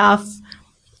enough,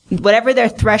 whatever their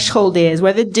threshold is,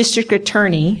 whether the district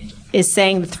attorney is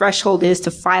saying the threshold is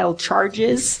to file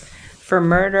charges for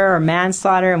murder or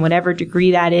manslaughter and whatever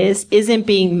degree that is, isn't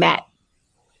being met.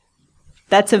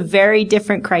 That's a very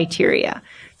different criteria.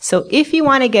 So if you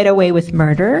want to get away with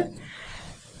murder,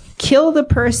 kill the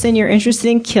person you're interested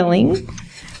in killing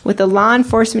with a law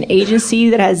enforcement agency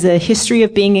that has a history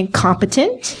of being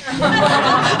incompetent,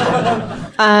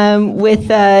 with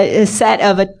a set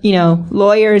of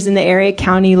lawyers in the area,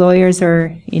 county lawyers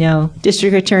or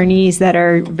district attorneys that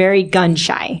are very gun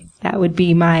shy. That would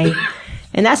be my,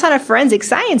 and that's not a forensic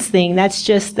science thing.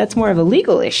 That's more of a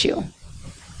legal issue.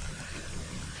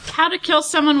 How to kill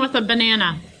someone with a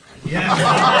banana.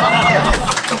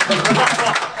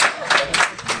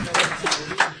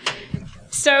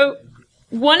 So,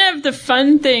 one of the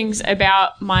fun things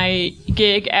about my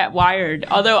gig at Wired,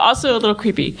 although also a little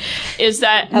creepy, is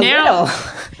that I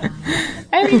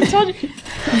haven't even told you, is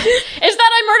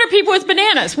that I murder people with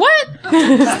bananas. What?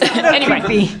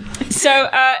 Anyway. So,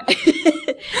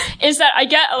 is that I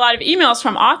get a lot of emails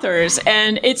from authors,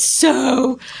 and it's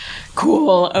so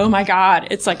cool. Oh my God.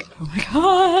 It's like, oh my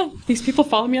God, these people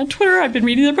follow me on Twitter. I've been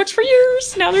reading their books for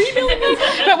years. Now they're emailing me.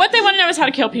 But what they want to know is how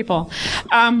to kill people.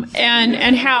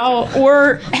 And how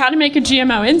to make a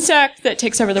GMO insect that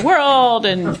takes over the world.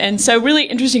 And so really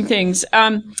interesting things.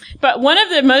 But one of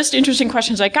the most interesting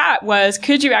questions I got was,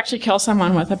 could you actually kill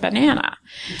someone with a banana?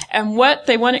 And what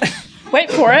they want to,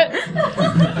 wait for it.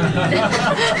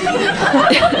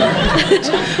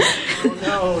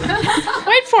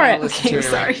 Wait for it. Okay,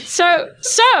 sorry. So,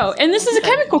 and this is a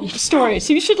chemical story,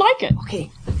 so you should like it.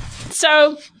 Okay.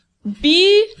 So,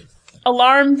 bee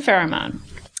alarm pheromone.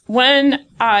 When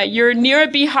you're near a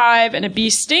beehive and a bee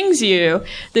stings you,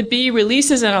 the bee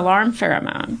releases an alarm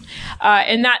pheromone.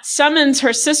 And that summons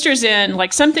her sisters in,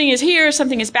 like, something is here,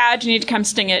 something is bad, you need to come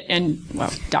sting it and,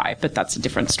 well, die, but that's a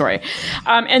different story.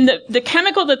 And the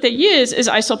chemical that they use is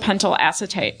isopentyl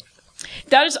acetate.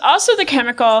 That is also the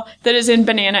chemical that is in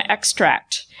banana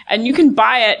extract, and you can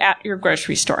buy it at your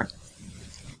grocery store.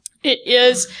 It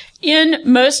is in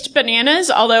most bananas,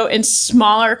 although in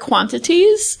smaller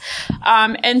quantities.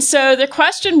 And so the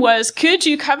question was, could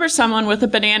you cover someone with a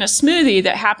banana smoothie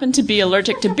that happened to be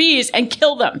allergic to bees and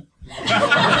kill them?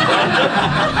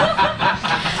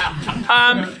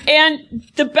 And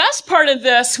the best part of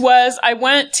this was I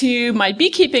went to my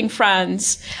beekeeping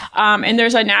friends, and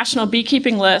there's a national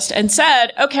beekeeping list, and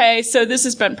said, okay, so this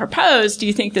has been proposed. Do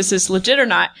you think this is legit or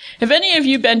not? Have any of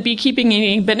you been beekeeping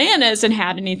eating bananas and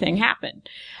had anything happen?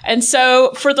 And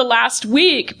so for the last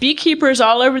week, beekeepers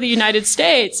all over the United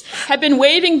States have been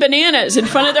waving bananas in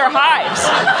front of their hives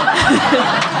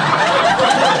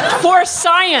for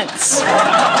science.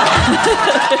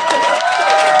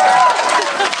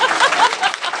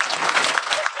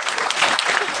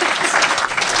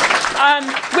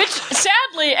 Which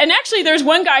sadly, and actually there's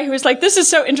one guy who was like, this is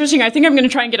so interesting, I think I'm going to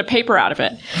try and get a paper out of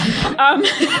it.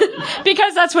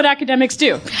 Because that's what academics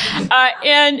do.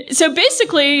 And so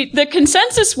basically the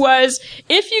consensus was,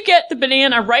 if you get the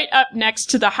banana right up next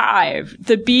to the hive,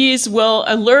 the bees will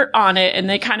alert on it and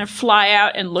they kind of fly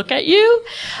out and look at you.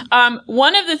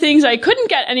 One of the things I couldn't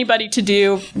get anybody to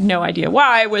do, no idea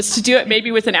why, was to do it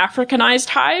maybe with an Africanized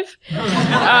hive.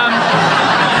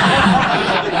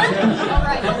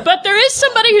 But there is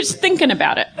somebody who's thinking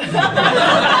about it.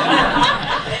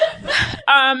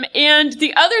 And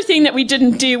the other thing that we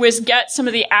didn't do was get some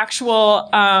of the actual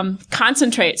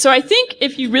concentrate. So I think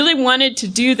if you really wanted to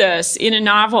do this in a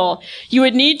novel, you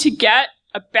would need to get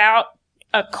about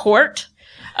a quart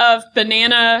of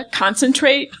banana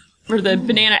concentrate or the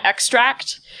banana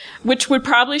extract, which would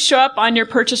probably show up on your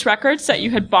purchase records that you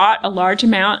had bought a large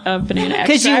amount of banana extract.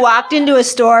 Because you walked into a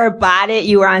store, bought it,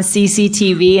 you were on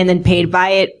CCTV, and then paid by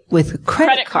it with a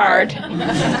credit card.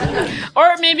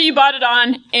 Or maybe you bought it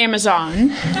on Amazon,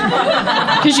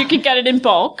 because you could get it in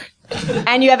bulk.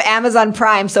 And you have Amazon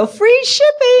Prime, so free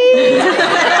shipping!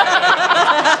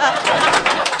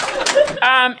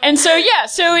 And so, yeah,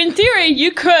 so in theory,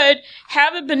 you could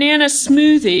have a banana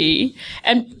smoothie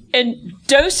and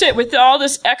dose it with all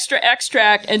this extra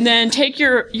extract, and then take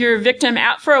your victim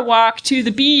out for a walk to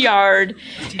the bee yard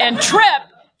and trip,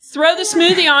 throw the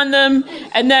smoothie on them,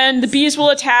 and then the bees will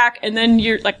attack, and then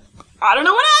you're like, I don't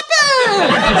know what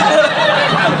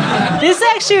happened! This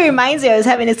actually reminds me, I was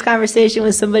having this conversation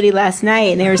with somebody last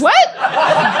night, and they were... What?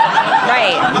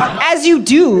 Right. As you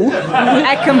do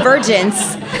at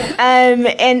Convergence.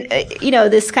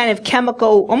 This kind of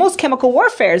almost chemical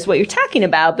warfare is what you're talking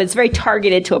about, but it's very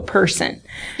targeted to a person.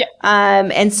 Yeah.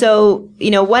 And so,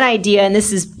 one idea, and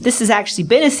this has actually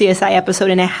been a CSI episode,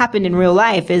 and it happened in real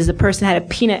life, is the person had a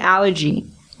peanut allergy.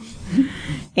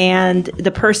 And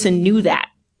the person knew that.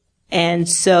 And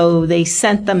so they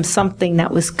sent them something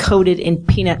that was coated in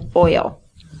peanut oil.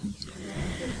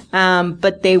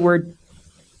 But they were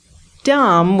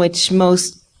dumb, which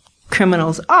most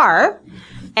criminals are.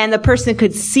 and the person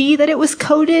could see that it was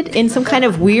coated in some kind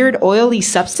of weird oily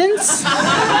substance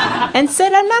and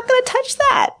said, I'm not going to touch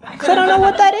that because I don't know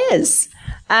what that is.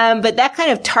 But that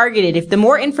kind of targeted, if the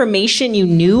more information you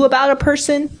knew about a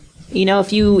person,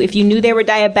 if you knew they were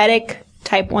diabetic,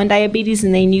 type 1 diabetes,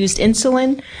 and they used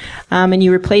insulin, and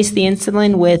you replaced the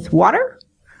insulin with water,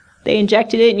 they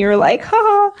injected it and you were like,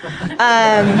 ha,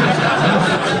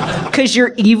 because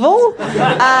you're evil.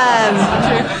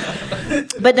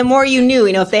 But the more you knew,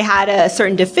 if they had a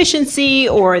certain deficiency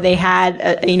or they had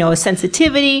a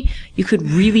sensitivity, you could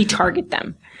really target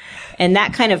them. And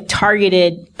that kind of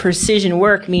targeted precision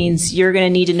work means you're going to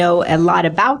need to know a lot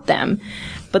about them.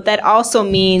 But that also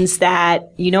means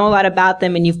that you know a lot about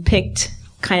them and you've picked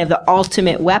kind of the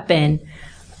ultimate weapon.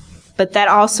 But that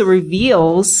also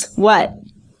reveals what?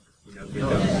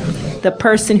 The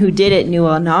person who did it knew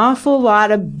an awful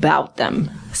lot about them.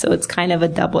 So it's kind of a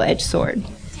double-edged sword.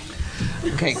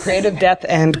 Okay, creative death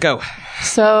and go.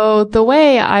 So the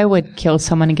way I would kill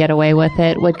someone and get away with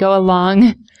it would go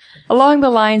along the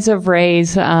lines of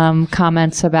Ray's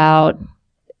comments about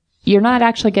you're not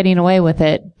actually getting away with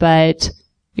it, but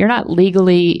you're not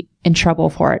legally in trouble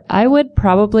for it. I would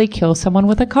probably kill someone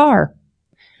with a car.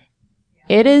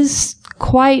 It is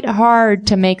quite hard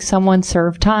to make someone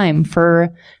serve time for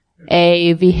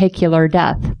a vehicular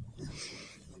death.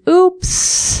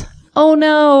 Oops. Oh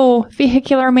no,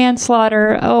 vehicular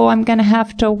manslaughter. Oh, I'm going to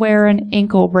have to wear an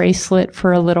ankle bracelet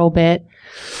for a little bit.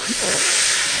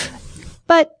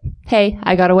 But hey,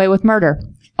 I got away with murder.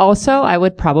 Also, I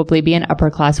would probably be an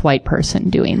upper-class white person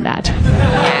doing that.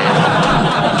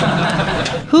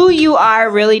 Who you are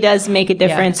really does make a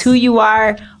difference. Yes. Who you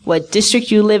are, what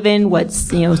district you live in, what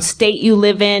state you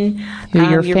live in, who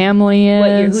your family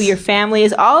is, who your family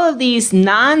is. All of these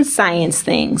non-science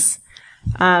things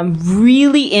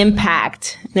really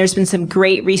impact. There's been some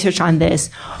great research on this.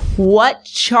 What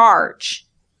charge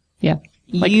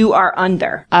you are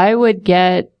under? I would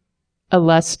get a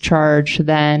less charge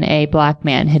than a black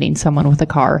man hitting someone with a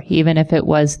car, even if it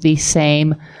was the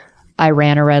same I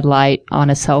ran a red light on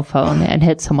a cell phone and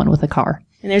hit someone with a car.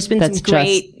 And there's been some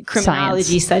great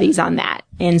criminology studies on that.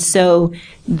 And so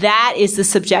that is the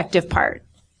subjective part.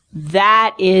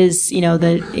 That is,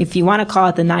 if you want to call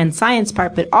it the non-science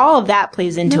part, but all of that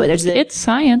plays into it. It's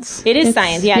science. It's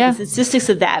science, yeah. The statistics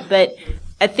of that. But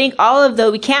I think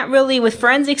we can't really, with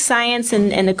forensic science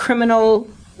and the criminal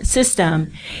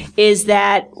system, is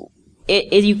that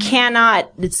you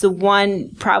cannot, it's the one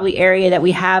probably area that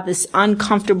we have this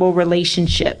uncomfortable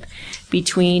relationship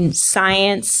between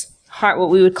science, what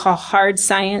we would call hard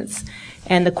science,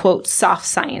 and the quote, soft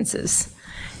sciences.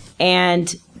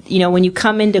 And, when you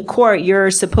come into court,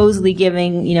 you're supposedly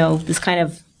giving, this kind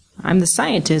of, I'm the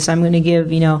scientist, I'm going to give,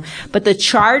 but the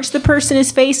charge the person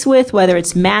is faced with, whether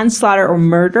it's manslaughter or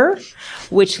murder,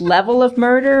 which level of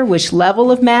murder, which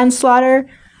level of manslaughter,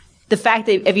 the fact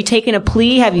that have you taken a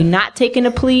plea, have you not taken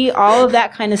a plea, all of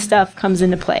that kind of stuff comes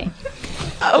into play.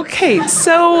 Okay,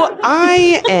 so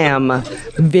I am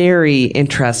very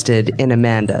interested in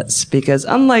Amanda's because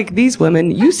unlike these women,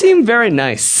 you seem very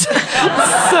nice. So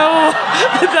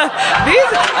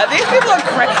these people are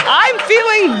crazy. I'm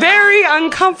feeling very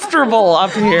uncomfortable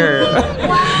up here.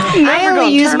 I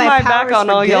only use my back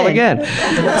on all y'all again.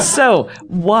 So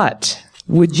what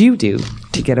would you do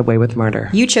to get away with murder?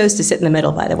 You chose to sit in the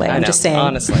middle, by the way. I'm just saying.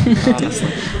 Honestly.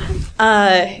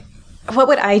 What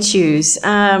would I choose?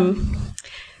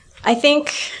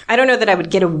 I don't know that I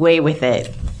would get away with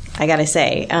it, I gotta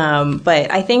say.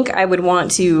 But I think I would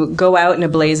want to go out in a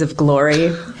blaze of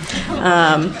glory.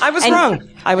 I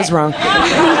was wrong.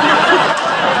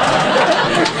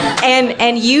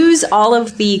 And use all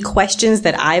of the questions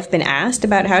that I've been asked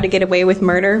about how to get away with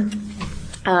murder.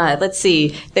 Let's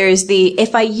see. There's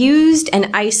if I used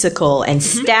an icicle and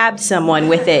stabbed someone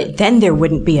with it, then there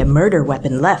wouldn't be a murder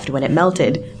weapon left when it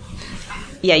melted.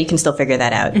 Yeah, you can still figure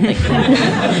that out.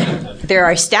 There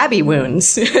are stabby wounds.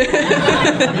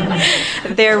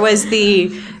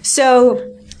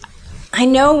 So I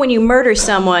know when you murder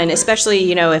someone,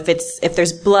 especially, if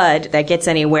there's blood that gets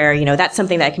anywhere, that's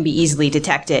something that can be easily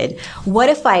detected. What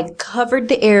if I covered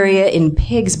the area in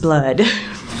pig's blood?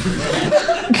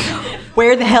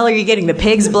 Where the hell are you getting the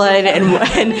pig's blood?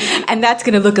 And that's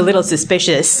going to look a little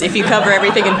suspicious if you cover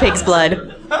everything in pig's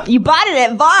blood. You bought it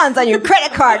at Vons on your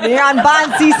credit card and you're on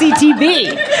Vons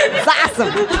CCTV. It's awesome.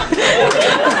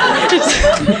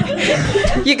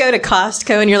 You go to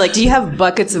Costco and you're like, do you have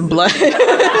buckets of blood?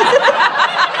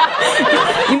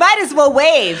 You might as well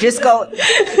wave. Just go.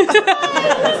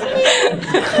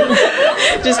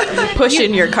 Just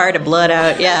pushing your cart of blood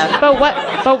out, yeah. But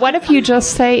But what if you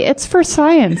just say, it's for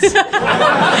science?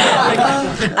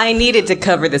 I needed to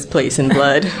cover this place in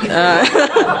blood.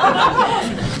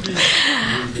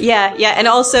 Yeah, and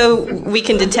also we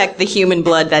can detect the human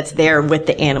blood that's there with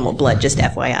the animal blood, just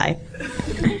FYI.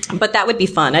 But that would be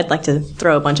fun. I'd like to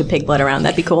throw a bunch of pig blood around.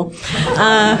 That'd be cool.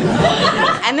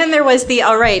 And then there was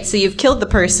all right, so you've killed the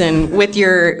person with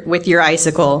your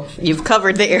icicle. You've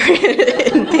covered the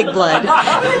area in pig blood.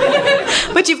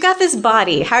 But you've got this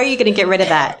body. How are you going to get rid of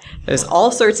that? There's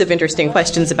all sorts of interesting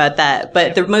questions about that.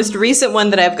 But the most recent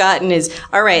one that I've gotten is,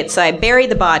 all right, so I bury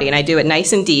the body and I do it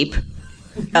nice and deep.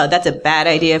 That's a bad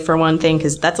idea for one thing,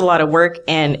 because that's a lot of work,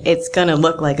 and it's going to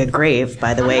look like a grave,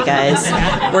 by the way, guys.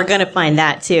 We're going to find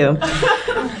that, too.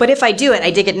 But if I do it,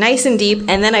 I dig it nice and deep,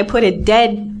 and then I put a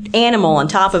dead animal on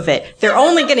top of it. They're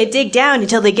only going to dig down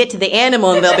until they get to the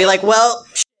animal, and they'll be like, well,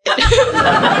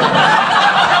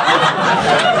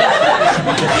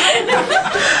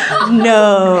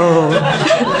 no.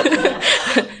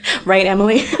 Right,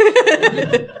 Emily?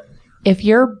 If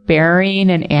you're burying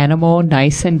an animal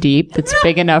nice and deep that's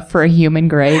big enough for a human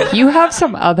grave, you have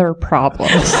some other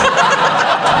problems.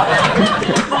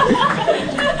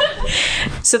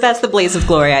 So that's the blaze of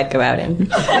glory I'd go out in.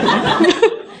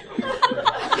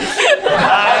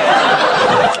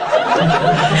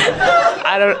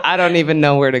 I don't even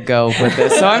know where to go with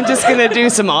this, so I'm just gonna do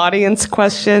some audience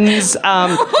questions.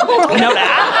 NSA!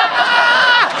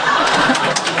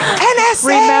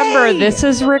 Remember, this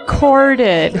is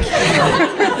recorded.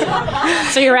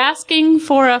 So you're asking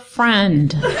for a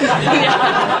friend.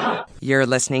 You're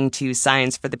listening to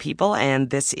Science for the People, and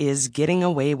this is Getting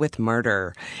Away with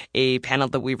Murder, a panel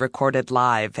that we recorded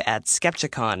live at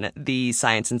Skepticon, the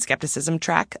science and skepticism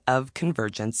track of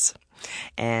Convergence.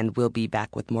 And we'll be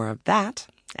back with more of that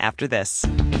after this.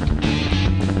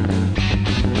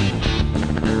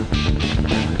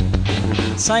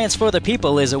 Science for the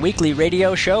People is a weekly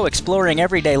radio show exploring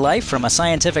everyday life from a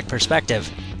scientific perspective.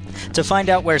 To find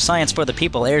out where Science for the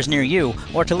People airs near you,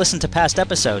 or to listen to past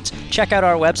episodes, check out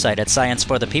our website at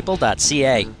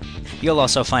scienceforthepeople.ca. You'll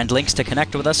also find links to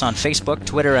connect with us on Facebook,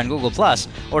 Twitter, and Google+,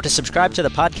 or to subscribe to the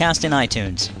podcast in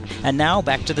iTunes. And now,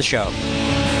 back to the show.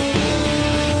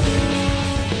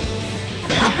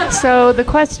 So the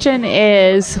question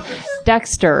is,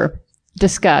 Dexter,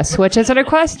 discuss, which isn't a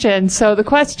question. So the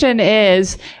question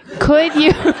is, could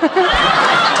you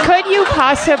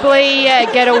possibly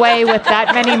get away with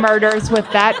that many murders with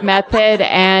that method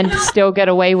and still get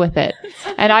away with it?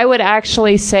 And I would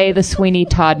actually say the Sweeney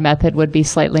Todd method would be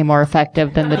slightly more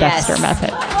effective than the Dexter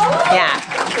method. Yeah.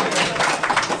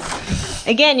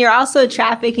 Again, you're also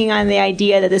trafficking on the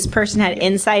idea that this person had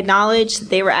inside knowledge.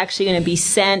 They were actually going to be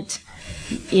sent.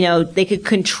 They could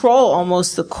control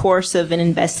almost the course of an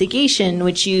investigation,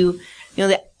 which the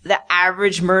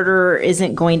average murderer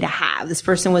isn't going to have. This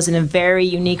person was in a very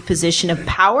unique position of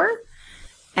power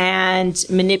and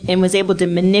was able to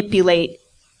manipulate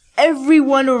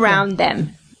everyone around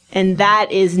them. And that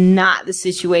is not the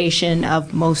situation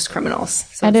of most criminals.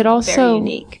 So and it's very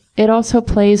unique. It also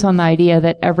plays on the idea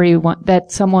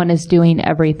that someone is doing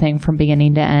everything from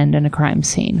beginning to end in a crime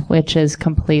scene, which is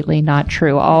completely not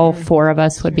true. All four of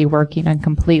us would be working on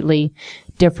completely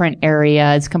different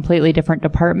areas, completely different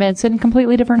departments, and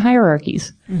completely different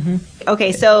hierarchies. Mm-hmm.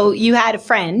 Okay, so you had a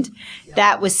friend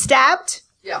that was stabbed.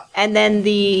 Yeah. And then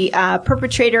the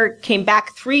perpetrator came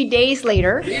back 3 days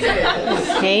later.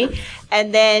 Okay.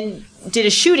 And then did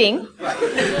a shooting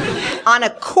on a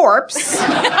corpse.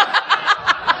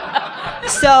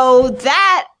 So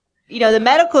that, the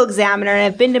medical examiner, and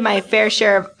I've been to my fair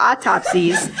share of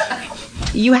autopsies,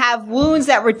 you have wounds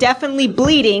that were definitely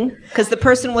bleeding because the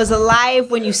person was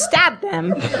alive when you stabbed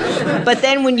them. But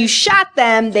then when you shot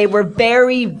them, they were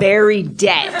very, very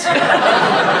dead.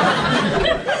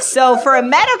 So for a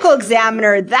medical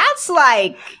examiner, that's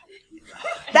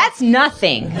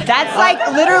nothing.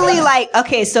 That's literally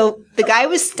okay, so the guy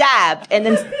was stabbed, and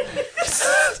then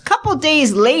a couple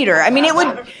days later,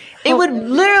 it would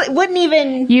literally wouldn't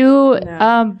even.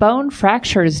 Bone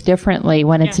fractures differently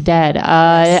when it's dead.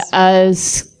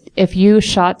 As if you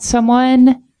shot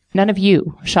someone, none of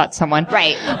you shot someone.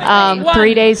 Right.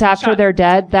 3 days after they're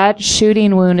dead, that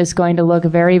shooting wound is going to look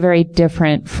very, very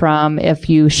different from if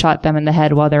you shot them in the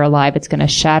head while they're alive. It's going to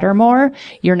shatter more.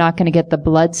 You're not going to get the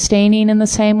blood staining in the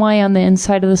same way on the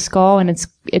inside of the skull, and it's.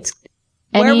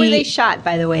 Where were they shot,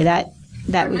 by the way?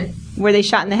 Were they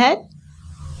shot in the head?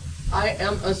 I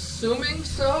am assuming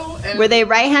so. And were they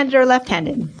right-handed or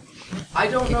left-handed? I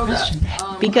don't know that.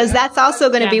 Because that's also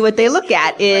going to be what they look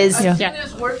at is... I've seen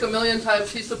his work a million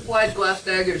times. He supplied glass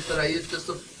daggers that I used to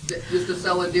just to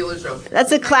sell a dealer show.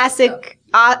 That's a classic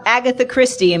Agatha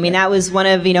Christie. I mean, that was one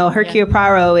of, Hercule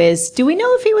Poirot is, do we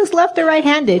know if he was left or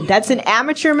right-handed? That's an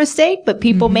amateur mistake, but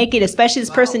people make it, especially this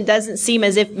person doesn't seem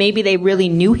as if maybe they really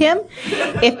knew him.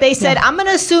 If they said, I'm going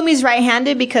to assume he's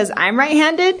right-handed because I'm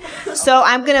right-handed, so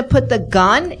I'm going to put the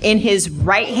gun in his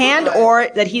right hand, or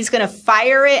that he's going to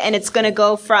fire it and it's going to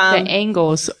go from... The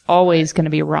angle's always going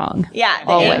to be wrong. Yeah,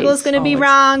 the angle's going to be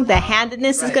wrong, the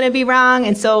handedness is going to be wrong,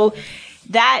 and so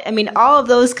that, all of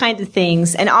those kinds of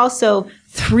things, and also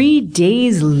 3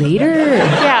 days later.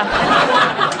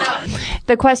 Yeah.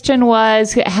 The question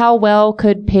was, how well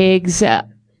could pigs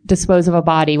dispose of a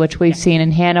body, which we've seen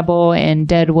in Hannibal and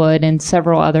Deadwood and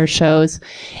several other shows.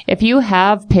 If you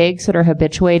have pigs that are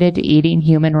habituated to eating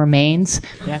human remains,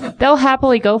 they'll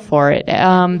happily go for it.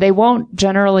 They won't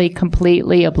generally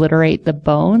completely obliterate the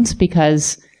bones,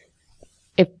 because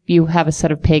if you have a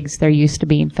set of pigs, they're used to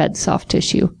being fed soft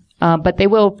tissue. But they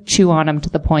will chew on them to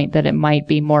the point that it might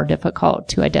be more difficult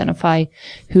to identify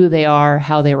who they are,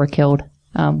 how they were killed.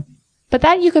 But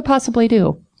that you could possibly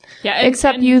do. Yeah,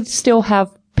 except you still have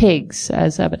pigs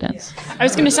as evidence. I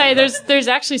was going to say, there's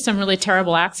actually some really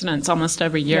terrible accidents almost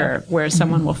every year where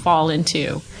someone will fall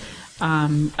into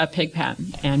a pig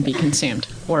pen and be consumed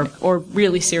or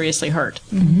really seriously hurt.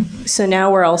 Mm-hmm. So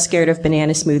now we're all scared of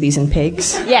banana smoothies and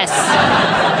pigs. Yes,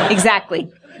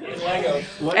 exactly.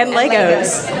 And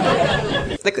Legos.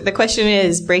 The question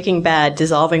is, Breaking Bad,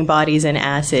 dissolving bodies in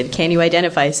acid. Can you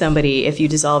identify somebody if you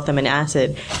dissolve them in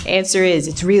acid? Answer is,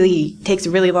 takes a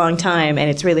really long time,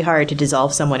 and it's really hard to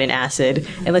dissolve someone in acid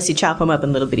unless you chop them up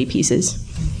in little bitty pieces.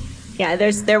 Yeah,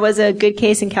 there was a good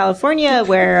case in California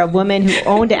where a woman who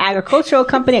owned an agricultural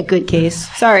company, a good case,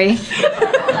 sorry.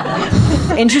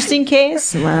 Interesting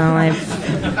case. Well,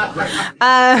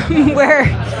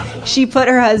 where she put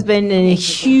her husband in a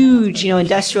huge,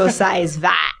 industrial-sized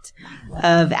vat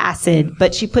of acid,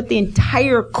 but she put the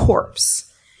entire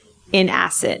corpse in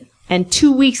acid. And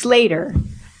 2 weeks later,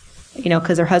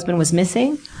 because her husband was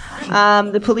missing,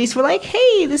 the police were like,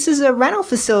 hey, this is a rental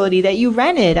facility that you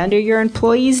rented under your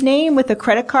employee's name with a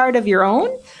credit card of your own.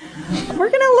 We're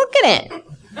going to look at it.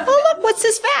 Oh, look, what's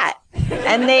this vat?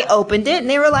 And they opened it, and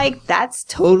they were like, that's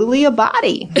totally a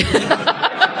body.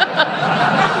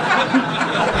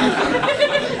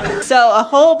 So a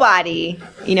whole body,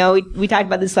 we talked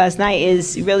about this last night,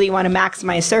 is you really want to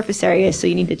maximize surface area, so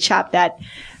you need to chop that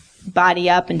body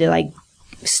up into,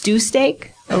 stew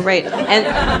steak. Oh, right.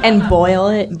 And boil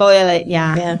it. Boil it,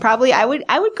 yeah. Probably, I would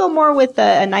go more with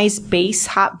a nice base,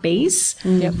 hot base.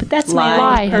 Yep. But that's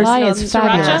my own personal... Lye is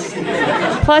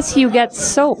fabulous. Plus, you get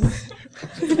soap.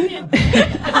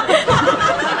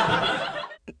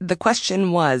 The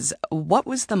question was, what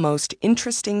was the most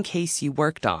interesting case you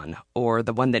worked on, or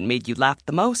the one that made you laugh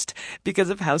the most because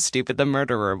of how stupid the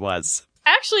murderer was?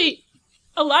 Actually,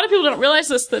 a lot of people don't realize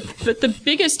this, that the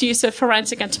biggest use of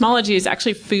forensic entomology is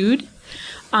actually food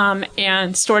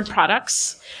and stored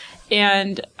products.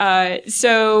 And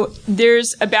so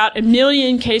there's about 1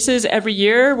 million cases every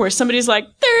year where somebody's like,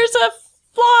 there's a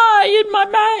fly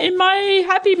in my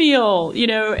Happy Meal,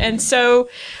 and so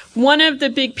one of the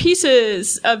big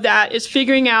pieces of that is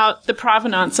figuring out the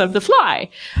provenance of the fly.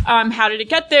 How did it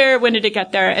get there? When did it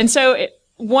get there? And so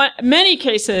many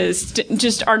cases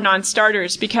just are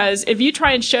non-starters, because if you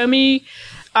try and show me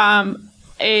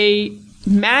a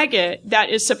maggot that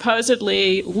is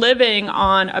supposedly living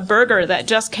on a burger that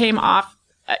just came off,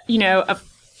 a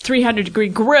 300-degree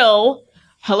grill,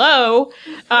 hello,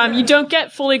 you don't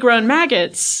get fully grown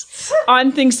maggots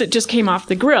on things that just came off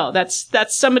the grill. That's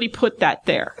somebody put that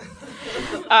there.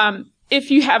 If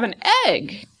you have an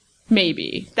egg,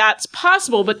 maybe that's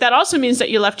possible, but that also means that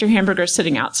you left your hamburger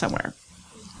sitting out somewhere.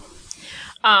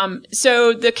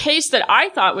 So the case that I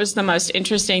thought was the most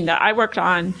interesting that I worked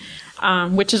on,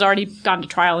 which has already gone to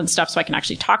trial and stuff, so I can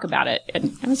actually talk about it,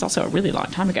 and it was also a really long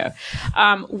time ago,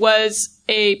 was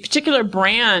a particular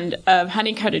brand of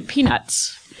honey-coated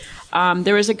peanuts.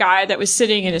 There was a guy that was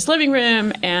sitting in his living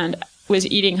room and was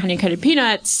eating honey-coated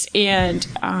peanuts and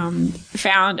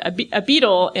found a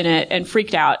beetle in it and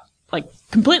freaked out,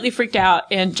 completely freaked out,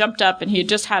 and jumped up, and he had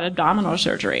just had abdominal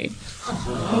surgery.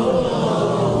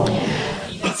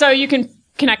 So you can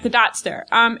connect the dots there.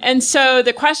 And so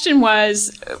the question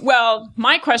was,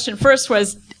 my question first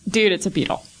was, dude, it's a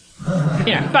beetle.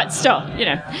 But still,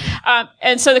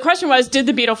 and so the question was, did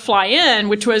the beetle fly in?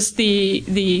 Which was the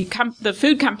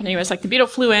food company was like, the beetle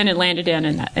flew in and landed in,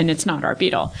 and it's not our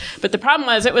beetle. But the problem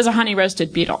was, it was a honey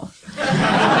roasted beetle.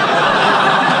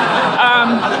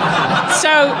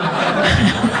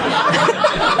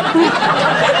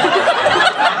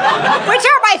 Which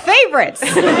are my favorites.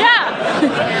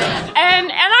 Yeah.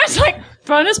 And I was like,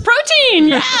 bonus protein.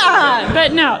 Yeah.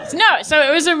 But no. So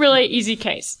it was a really easy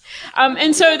case.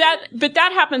 But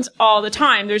that happens all the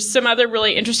time. There's some other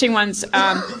really interesting ones.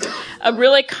 A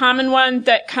really common one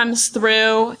that comes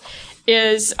through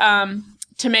is,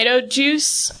 tomato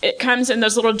juice. It comes in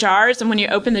those little jars, and when you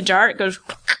open the jar, it goes,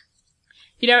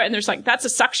 and there's that's a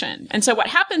suction. And so what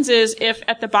happens is, if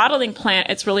at the bottling plant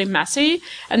it's really messy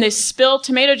and they spill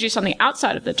tomato juice on the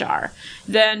outside of the jar,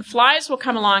 then flies will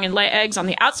come along and lay eggs on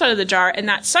the outside of the jar, and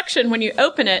that suction, when you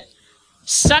open it,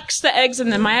 sucks the eggs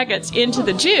and the maggots into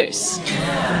the juice.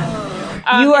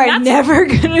 You are never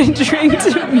going to drink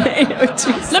tomato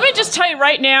juice. Let me just tell you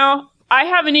right now, I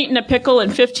haven't eaten a pickle in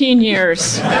 15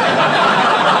 years.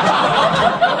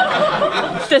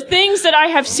 The things that I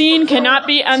have seen cannot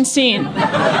be unseen.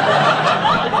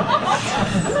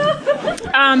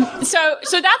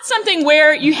 So that's something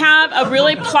where you have a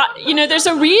really there's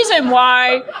a reason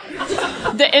why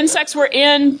the insects were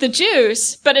in the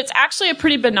juice, but it's actually a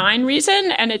pretty benign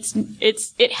reason, and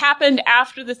it happened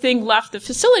after the thing left the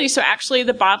facility, so actually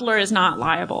the bottler is not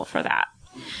liable for that.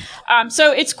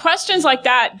 So it's questions like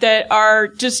that are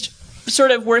just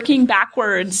sort of working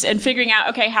backwards and figuring out,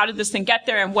 okay, how did this thing get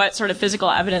there, and what sort of physical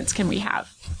evidence can we have?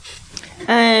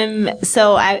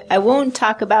 So I won't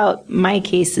talk about my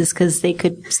cases because they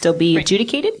could still be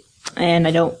adjudicated, and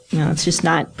I don't, it's just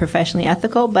not professionally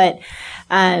ethical, but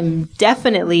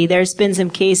definitely there's been some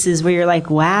cases where you're like,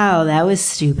 wow, that was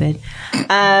stupid.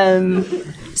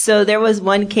 So there was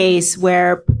one case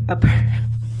where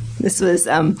this was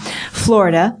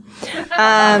Florida. You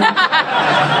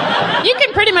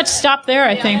can pretty much stop there,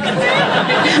 I think.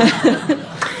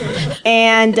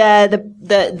 And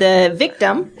the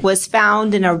victim was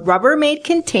found in a Rubbermaid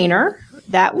container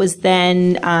that was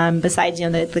then, besides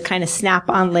the kind of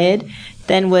snap-on lid,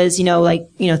 then was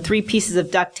 3 pieces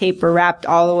of duct tape were wrapped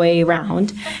all the way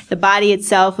around. The body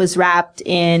itself was wrapped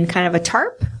in kind of a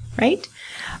tarp, right?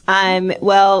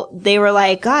 Well, they were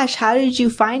like, gosh, how did you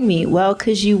find me? Well,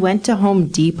 because you went to Home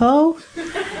Depot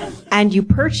and you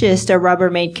purchased a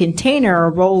Rubbermaid container, a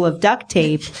roll of duct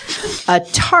tape, a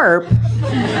tarp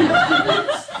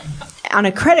on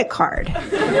a credit card.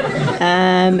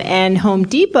 And Home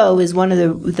Depot is one of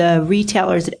the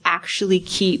retailers that actually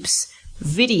keeps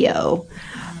video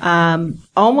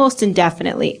almost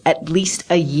indefinitely, at least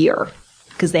a year,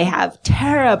 because they have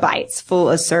terabytes full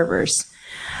of servers.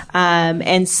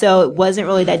 And so it wasn't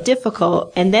really that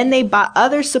difficult. And then they bought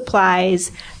other supplies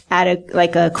at a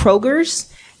Kroger's,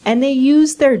 and they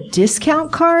used their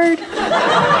discount card.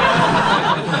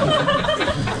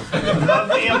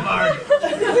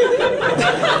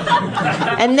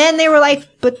 And then they were like,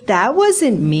 but that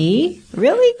wasn't me.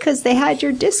 Really? Because they had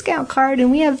your discount card and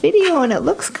we have video and it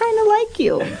looks kind of like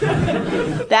you.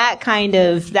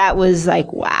 That was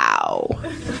like, wow.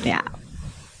 Yeah.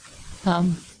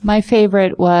 My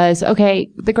favorite was,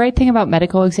 the great thing about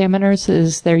medical examiners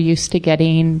is they're used to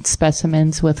getting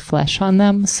specimens with flesh on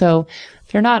them. So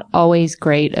they're not always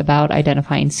great about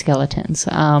identifying skeletons.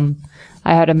 I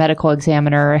had a medical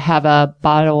examiner have a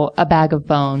bag of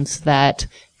bones that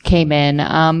came in.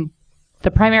 The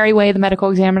primary way the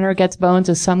medical examiner gets bones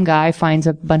is some guy finds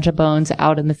a bunch of bones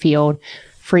out in the field,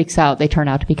 freaks out, they turn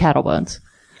out to be cattle bones.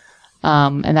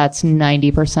 And that's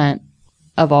 90%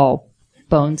 of all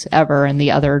bones ever, and the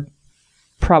other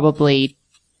probably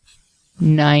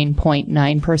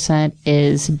 9.9%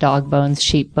 is dog bones,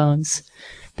 sheep bones,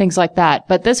 things like that.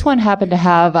 But this one happened to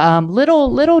have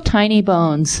little tiny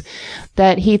bones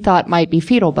that he thought might be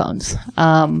fetal bones.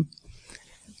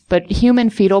 But human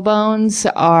fetal bones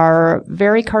are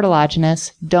very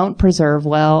cartilaginous, don't preserve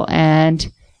well,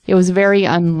 and it was very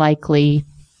unlikely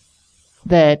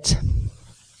that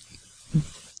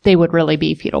they would really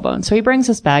be fetal bones. So he brings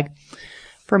this bag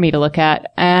for me to look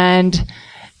at, and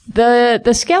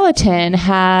the skeleton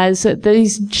has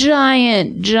these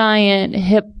giant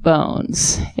hip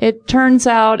bones. It turns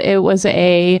out it was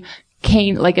a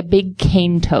big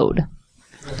cane toad.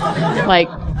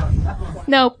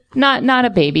 Nope, not a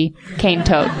baby cane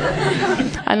toad.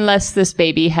 Unless this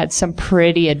baby had some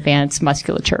pretty advanced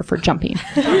musculature for jumping.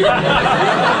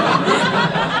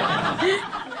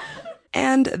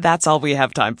 And that's all we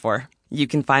have time for. You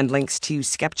can find links to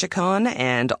Skepticon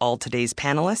and all today's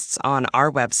panelists on our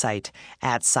website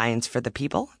at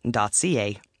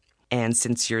scienceforthepeople.ca. And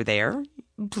since you're there,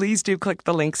 please do click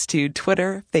the links to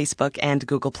Twitter, Facebook, and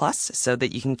Google+, so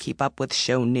that you can keep up with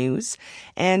show news,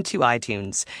 and to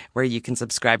iTunes, where you can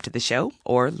subscribe to the show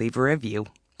or leave a review.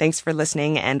 Thanks for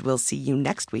listening, and we'll see you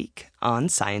next week on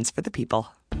Science for the People.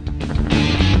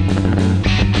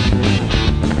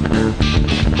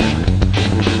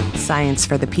 Science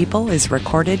for the People is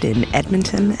recorded in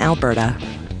Edmonton, Alberta.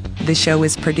 The show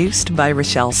is produced by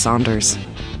Rochelle Saunders.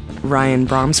 Ryan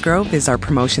Bromsgrove is our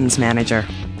promotions manager.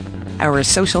 Our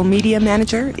social media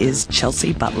manager is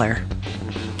Chelsea Butler.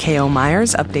 K.O.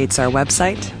 Myers updates our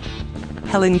website.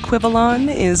 Helen Quivalon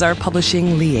is our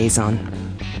publishing liaison.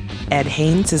 Ed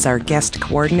Haynes is our guest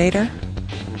coordinator.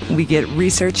 We get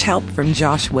research help from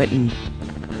Josh Witten.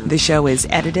 The show is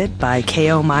edited by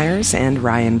K.O. Myers and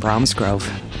Ryan Bromsgrove.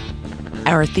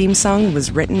 Our theme song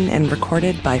was written and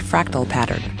recorded by Fractal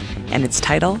Pattern, and its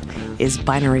title is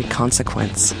Binary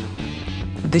Consequence.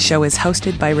 The show is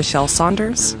hosted by Rochelle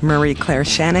Saunders, Marie Claire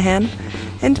Shanahan,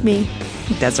 and me,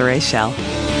 Desiree Schell.